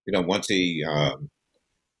 once he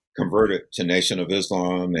converted to Nation of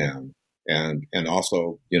Islam, and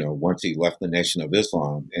also, once he left the Nation of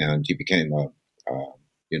Islam and he became a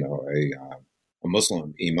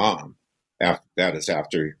Muslim imam.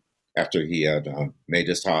 After he had made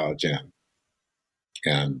his Hajj,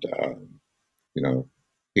 and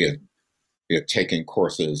he had taken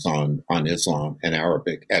courses on Islam and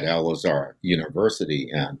Arabic at Al Azhar University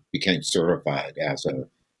and became certified as a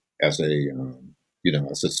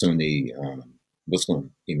Sunni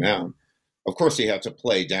Muslim imam. Of course, he had to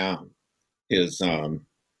play down his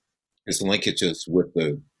linkages with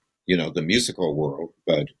the musical world,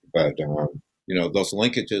 but those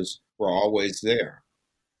linkages were always there.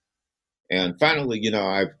 And finally,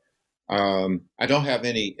 I don't have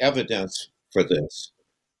any evidence for this,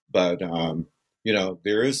 but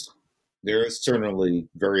there is certainly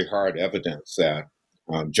very hard evidence that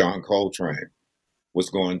John Coltrane was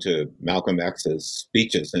going to Malcolm X's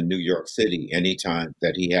speeches in New York City anytime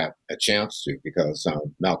that he had a chance to, because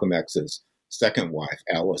Malcolm X's second wife,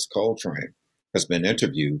 Alice Coltrane, has been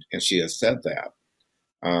interviewed, and she has said that.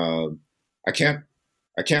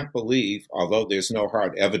 I can't believe, although there's no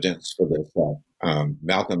hard evidence for this, that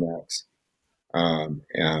Malcolm X and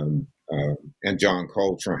John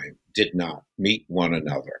Coltrane did not meet one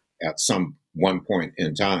another at one point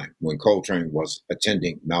in time when Coltrane was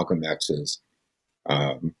attending Malcolm X's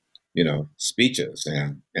speeches,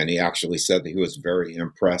 and he actually said that he was very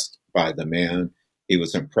impressed by the man. He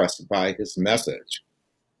was impressed by his message.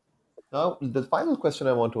 Now, the final question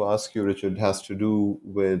I want to ask you, Richard, has to do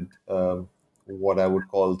with what I would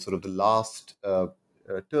call sort of the last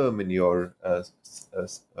term in your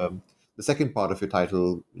the second part of your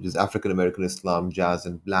title, which is African American Islam, Jazz,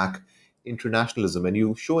 and Black Internationalism. And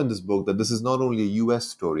you show in this book that this is not only a U.S.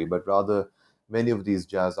 story, but rather many of these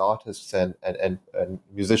jazz artists and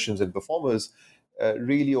musicians and performers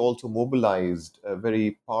really also mobilized a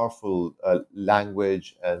very powerful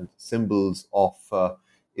language and symbols of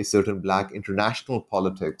a certain Black international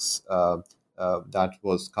politics that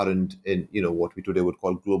was current in what we today would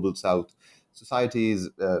call Global South. societies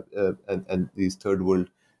and these third world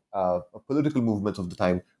political movements of the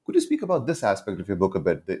time. Could you speak about this aspect of your book a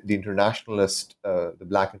bit, the internationalist, the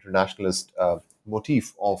Black internationalist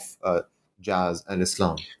motif of jazz and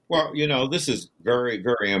Islam? Well, this is very,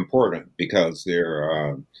 very important because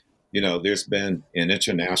there's been an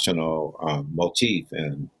international motif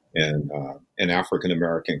in African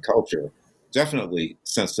American culture, definitely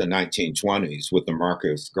since the 1920s with the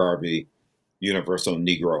Marcus Garvey Universal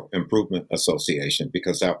Negro Improvement Association,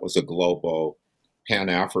 because that was a global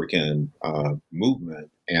Pan-African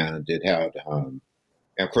movement, and it had, and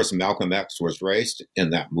of course, Malcolm X was raised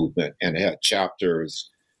in that movement, and it had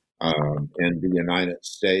chapters in the United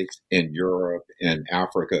States, in Europe, in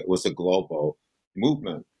Africa. It was a global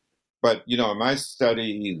movement. But, in my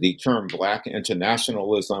study, the term Black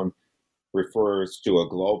internationalism refers to a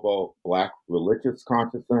global Black religious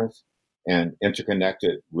consciousness and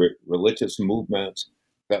interconnected religious movements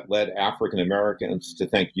that led African Americans to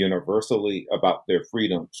think universally about their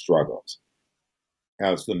freedom struggles.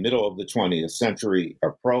 As the middle of the 20th century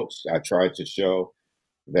approached, I tried to show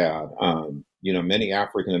that many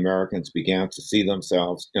African Americans began to see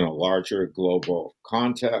themselves in a larger global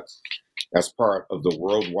context as part of the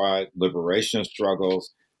worldwide liberation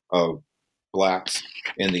struggles of Blacks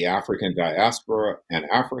in the African diaspora and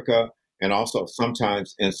Africa, and also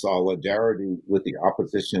sometimes in solidarity with the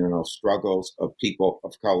oppositional struggles of people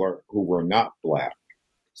of color who were not Black.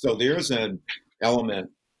 So there's an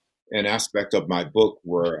element, an aspect of my book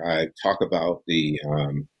where I talk about the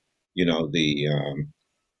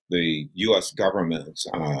U.S. government's,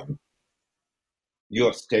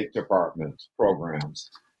 U.S. State Department's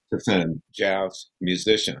programs to send jazz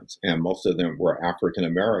musicians, and most of them were African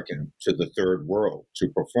American, to the third world to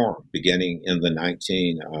perform, beginning in the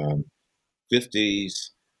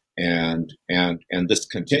 1950s, and this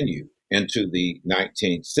continued into the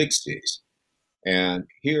 1960s. And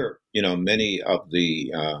here, many of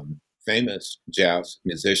the famous jazz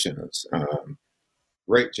musicians,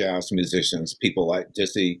 great jazz musicians, people like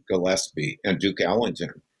Dizzy Gillespie and Duke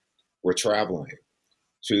Ellington, were traveling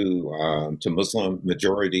to Muslim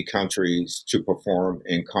majority countries to perform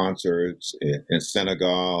in concerts in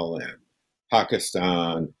Senegal and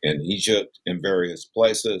Pakistan and Egypt and various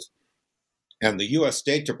places. And the U.S.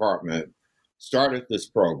 State Department started this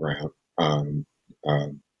program,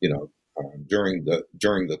 during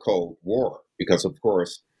the Cold War, because of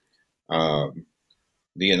course the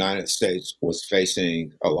United States was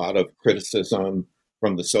facing a lot of criticism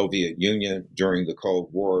from the Soviet Union during the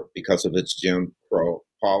Cold War because of its Jim Crow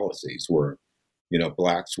policies, where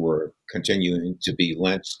Blacks were continuing to be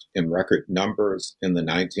lynched in record numbers in the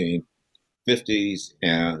 1950s,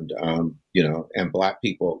 and and Black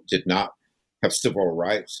people did not have civil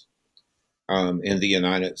rights in the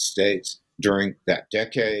United States during that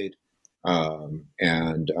decade,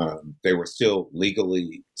 and they were still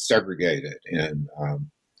legally segregated in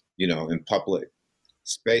public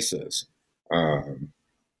spaces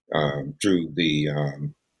through the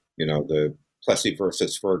Plessy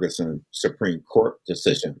versus Ferguson Supreme Court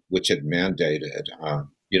decision, which had mandated,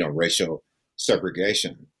 racial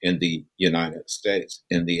segregation in the United States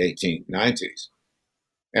in the 1890s.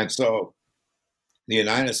 And so the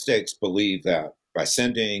United States believed that by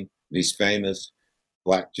sending these famous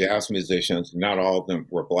Black jazz musicians, not all of them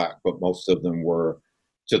were Black, but most of them were,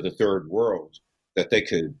 to the third world, that they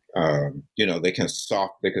could, they could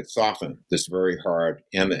soften this very hard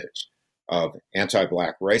image of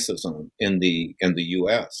anti-Black racism in the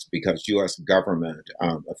U.S., because U.S. government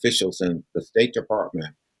officials in the State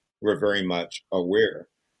Department were very much aware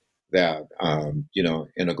that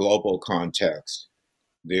in a global context,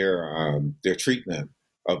 their treatment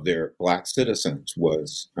of their Black citizens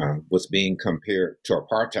was being compared to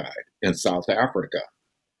apartheid in South Africa,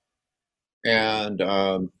 and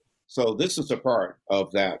so this is a part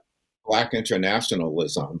of that Black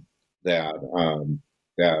internationalism that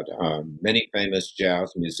many famous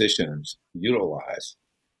jazz musicians utilize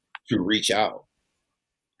to reach out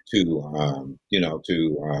to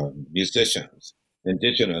musicians,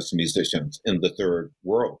 indigenous musicians in the third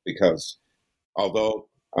world, because although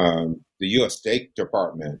the U.S. State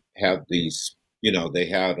Department had these, they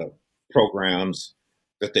had programs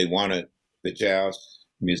that they wanted the jazz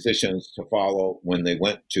musicians to follow when they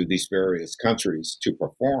went to these various countries to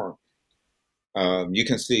perform. You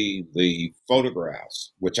can see the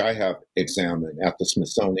photographs, which I have examined at the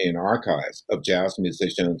Smithsonian Archives, of jazz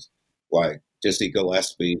musicians like Dizzy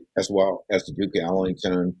Gillespie, as well as Duke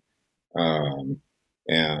Ellington, and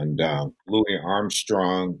Louis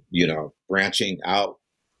Armstrong, branching out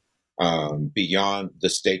beyond the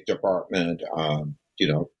State Department,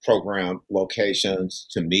 program locations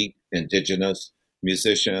to meet indigenous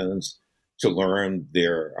musicians, to learn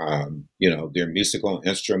their musical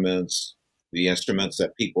instruments, the instruments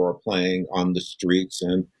that people are playing on the streets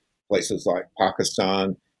in places like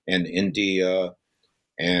Pakistan and India,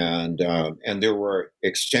 and there were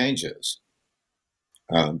exchanges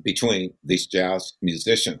between these jazz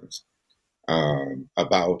musicians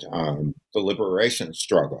about the liberation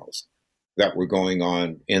struggles that were going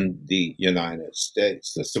on in the United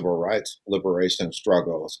States, the civil rights liberation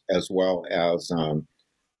struggles, as well as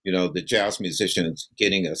the jazz musicians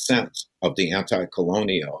getting a sense of the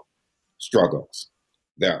anti-colonial struggles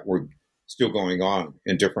that were still going on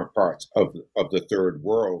in different parts of the third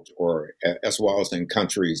world, or as well as in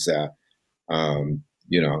countries that,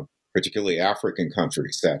 particularly African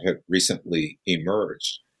countries that had recently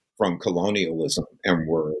emerged from colonialism and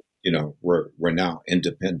were now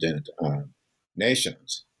independent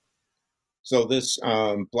nations. So this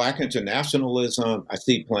Black internationalism I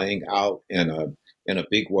see playing out in a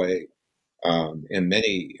big way in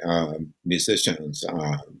many musicians'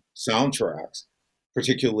 soundtracks,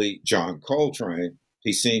 particularly John Coltrane.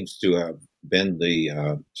 He seems to have been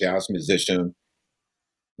the jazz musician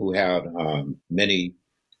who had many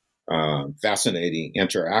fascinating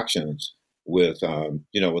interactions with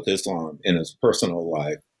with Islam in his personal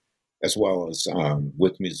life, as well as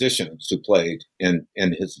with musicians who played in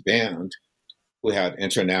his band who had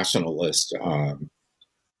internationalist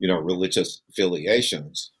religious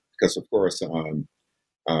affiliations, because of course he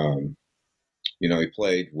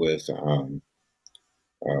played with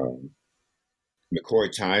McCoy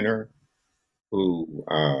Tyner, who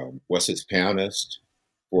was his pianist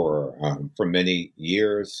for many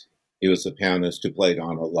years. He was the pianist who played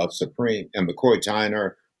on A Love Supreme. And McCoy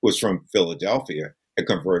Tyner was from Philadelphia and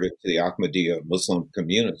converted to the Ahmadiyya Muslim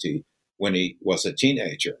community when he was a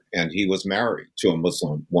teenager. And he was married to a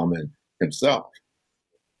Muslim woman himself.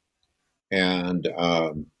 And,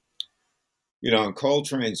 in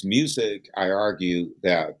Coltrane's music, I argue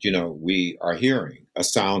that, we are hearing a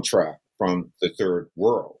soundtrack from the third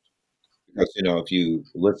world. Because, if you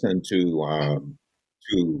listen to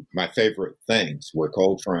My Favorite Things, where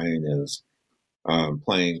Coltrane is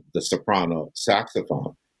playing the soprano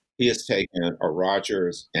saxophone, he has taken a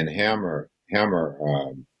Rodgers and Hammer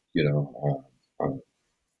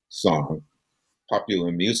song,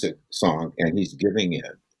 popular music song, and he's giving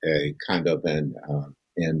it a kind of an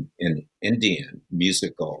Indian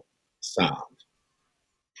musical sound.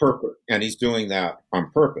 And he's doing that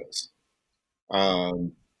on purpose.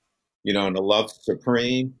 In A Love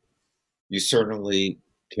Supreme, you certainly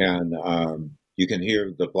can you can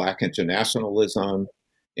hear the Black internationalism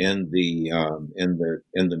in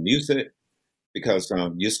the music, because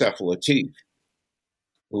Yusef Lateef,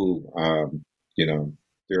 who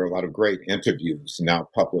there are a lot of great interviews now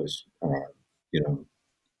published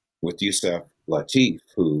with Yusef Lateef,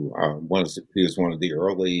 who he was one of the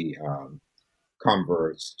early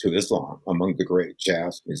converts to Islam among the great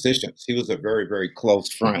jazz musicians. He was a very, very close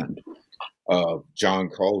friend of John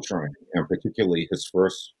Coltrane, and particularly his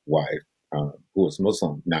first wife, who was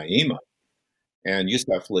Muslim, Naima. And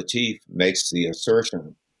Yusef Lateef makes the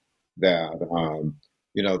assertion that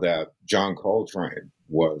that John Coltrane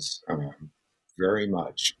was very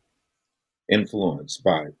much influenced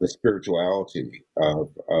by the spirituality of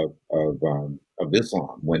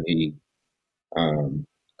Islam when he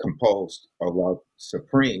composed A Love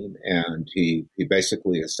Supreme, and he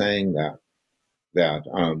basically is saying that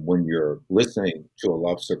when you're listening to A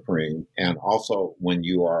Love Supreme, and also when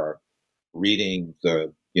you are reading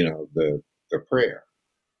the prayer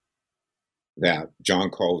that John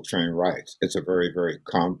Coltrane writes, it's a very, very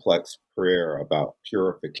complex prayer about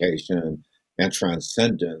purification and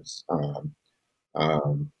transcendence.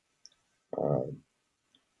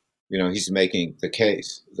 He's making the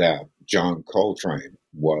case that John Coltrane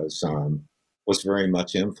was very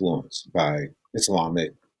much influenced by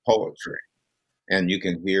Islamic poetry, and you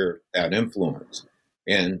can hear that influence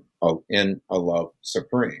in A Love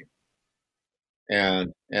Supreme.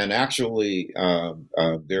 And actually,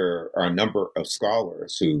 there are a number of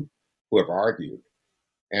scholars who have argued,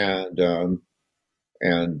 and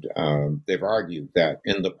they've argued that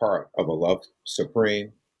in the part of A Love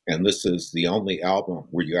Supreme, and this is the only album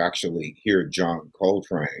where you actually hear John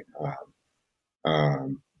Coltrane,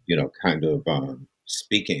 kind of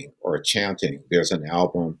speaking or chanting. There's a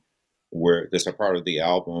part of the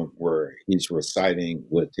album where he's reciting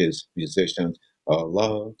with his musicians, "A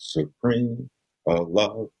love supreme, a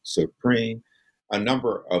love supreme." A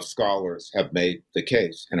number of scholars have made the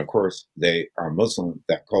case, and of course they are Muslim,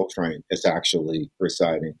 that Coltrane is actually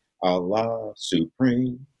reciting Allah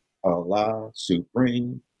Supreme, Allah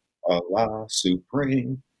Supreme, Allah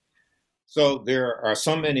Supreme. So there are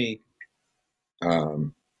so many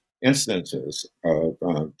um, instances of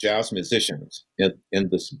jazz musicians in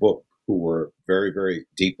this book who were very, very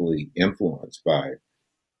deeply influenced by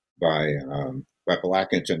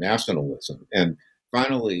Black internationalism. And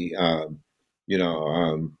finally,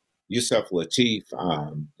 Yusef Lateef,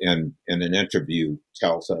 in an interview,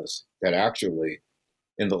 tells us that actually,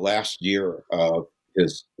 in the last year of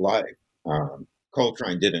his life,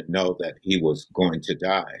 Coltrane didn't know that he was going to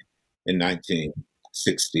die in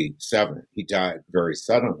 1967. He died very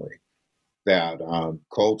suddenly. That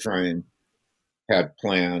Coltrane had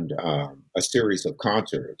planned a series of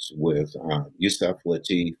concerts with Yusef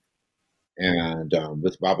Lateef and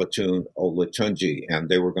with Babatunde Olatunji, and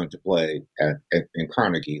they were going to play in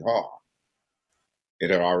Carnegie Hall. It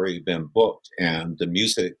had already been booked, and the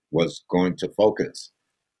music was going to focus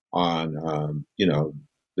on,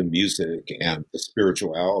 the music and the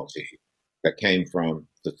spirituality that came from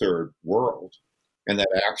the third world, and that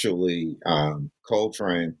actually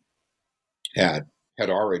Coltrane had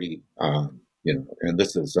already, and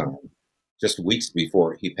this is just weeks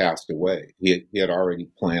before he passed away. He had already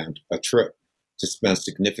planned a trip to spend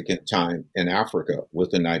significant time in Africa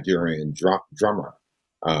with a Nigerian drummer,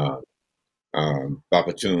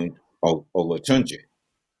 Babatunde Olatunji.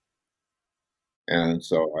 And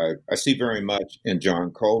so I see very much in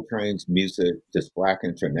John Coltrane's music this Black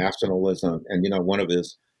internationalism. And, one of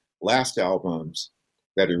his last albums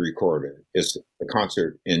that he recorded is a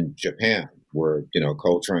concert in Japan where,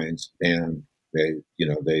 Coltrane's band, they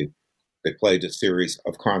played a series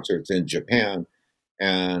of concerts in Japan.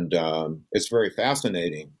 And it's very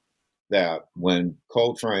fascinating that when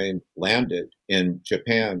Coltrane landed in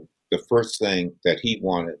Japan, the first thing that he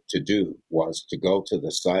wanted to do was to go to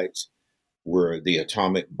the sites where the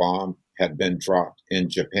atomic bomb had been dropped in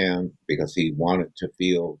Japan because he wanted to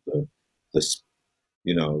feel the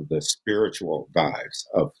spiritual vibes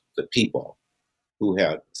of the people who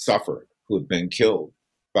had suffered, who had been killed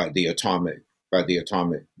by the atomic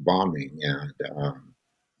bombing, and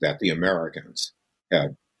that the Americans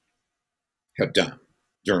had done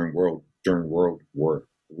during World War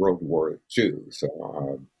II.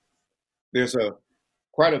 So there's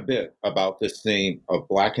quite a bit about this theme of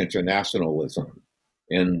Black internationalism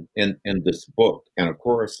in this book, and of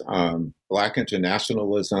course, Black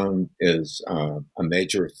internationalism is a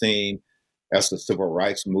major theme as the civil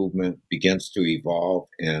rights movement begins to evolve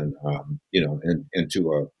and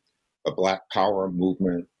into a Black Power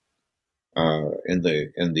movement in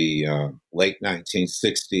the late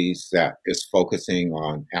 1960s that is focusing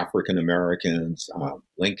on African Americans,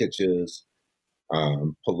 linkages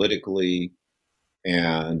politically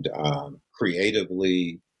and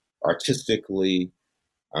creatively, artistically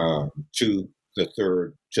to the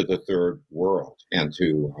third world, and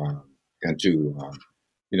to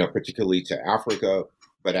particularly to Africa,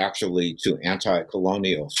 but actually to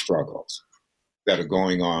anti-colonial struggles that are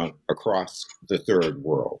going on across the third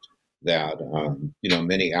world. That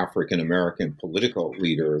many African American political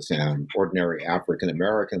leaders and ordinary African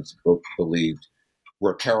Americans believed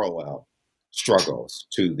were parallel struggles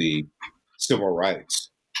to the civil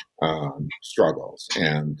rights struggles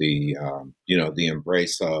and the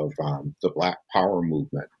embrace of the Black Power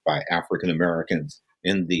movement by African Americans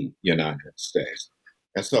in the United States.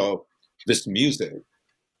 And so this music,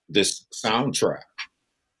 this soundtrack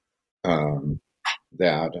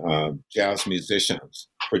that jazz musicians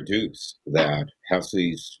produce, that has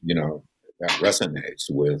these, that resonates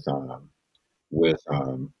with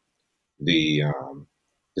the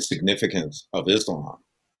significance of Islam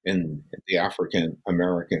in the African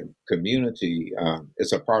American community,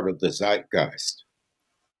 is a part of the zeitgeist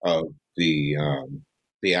of the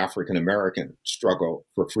African American struggle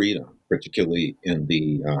for freedom, particularly in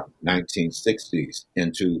the 1960s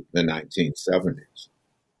into the 1970s.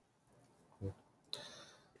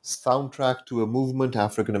 Soundtrack to a Movement,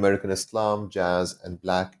 African American Islam, Jazz, and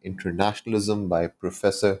Black Internationalism by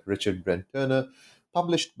Professor Richard Brent Turner,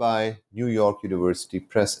 published by New York University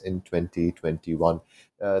Press in 2021.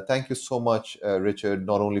 Thank you so much, Richard,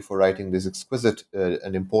 not only for writing this exquisite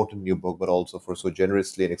and important new book, but also for so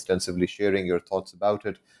generously and extensively sharing your thoughts about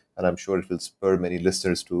it. And I'm sure it will spur many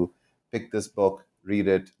listeners to pick this book, read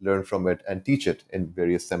it, learn from it, and teach it in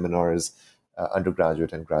various seminars,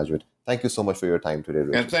 undergraduate and graduate. Thank you so much for your time today,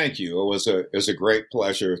 Richard. And thank you. It was a great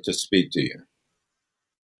pleasure to speak to you.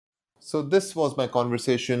 So this was my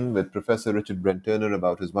conversation with Professor Richard Brent Turner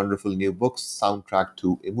about his wonderful new book, Soundtrack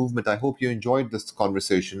to a Movement. I hope you enjoyed this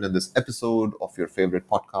conversation and this episode of your favorite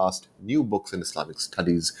podcast, New Books in Islamic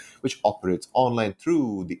Studies, which operates online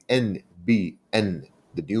through the NBN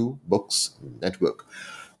the New Books Network.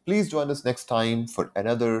 Please join us next time for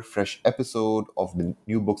another fresh episode of the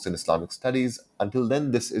New Books in Islamic Studies. Until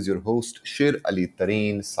then, this is your host, Shir Ali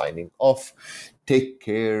Tareen, signing off. Take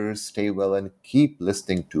care, stay well, and keep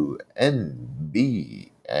listening to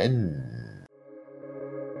NBN.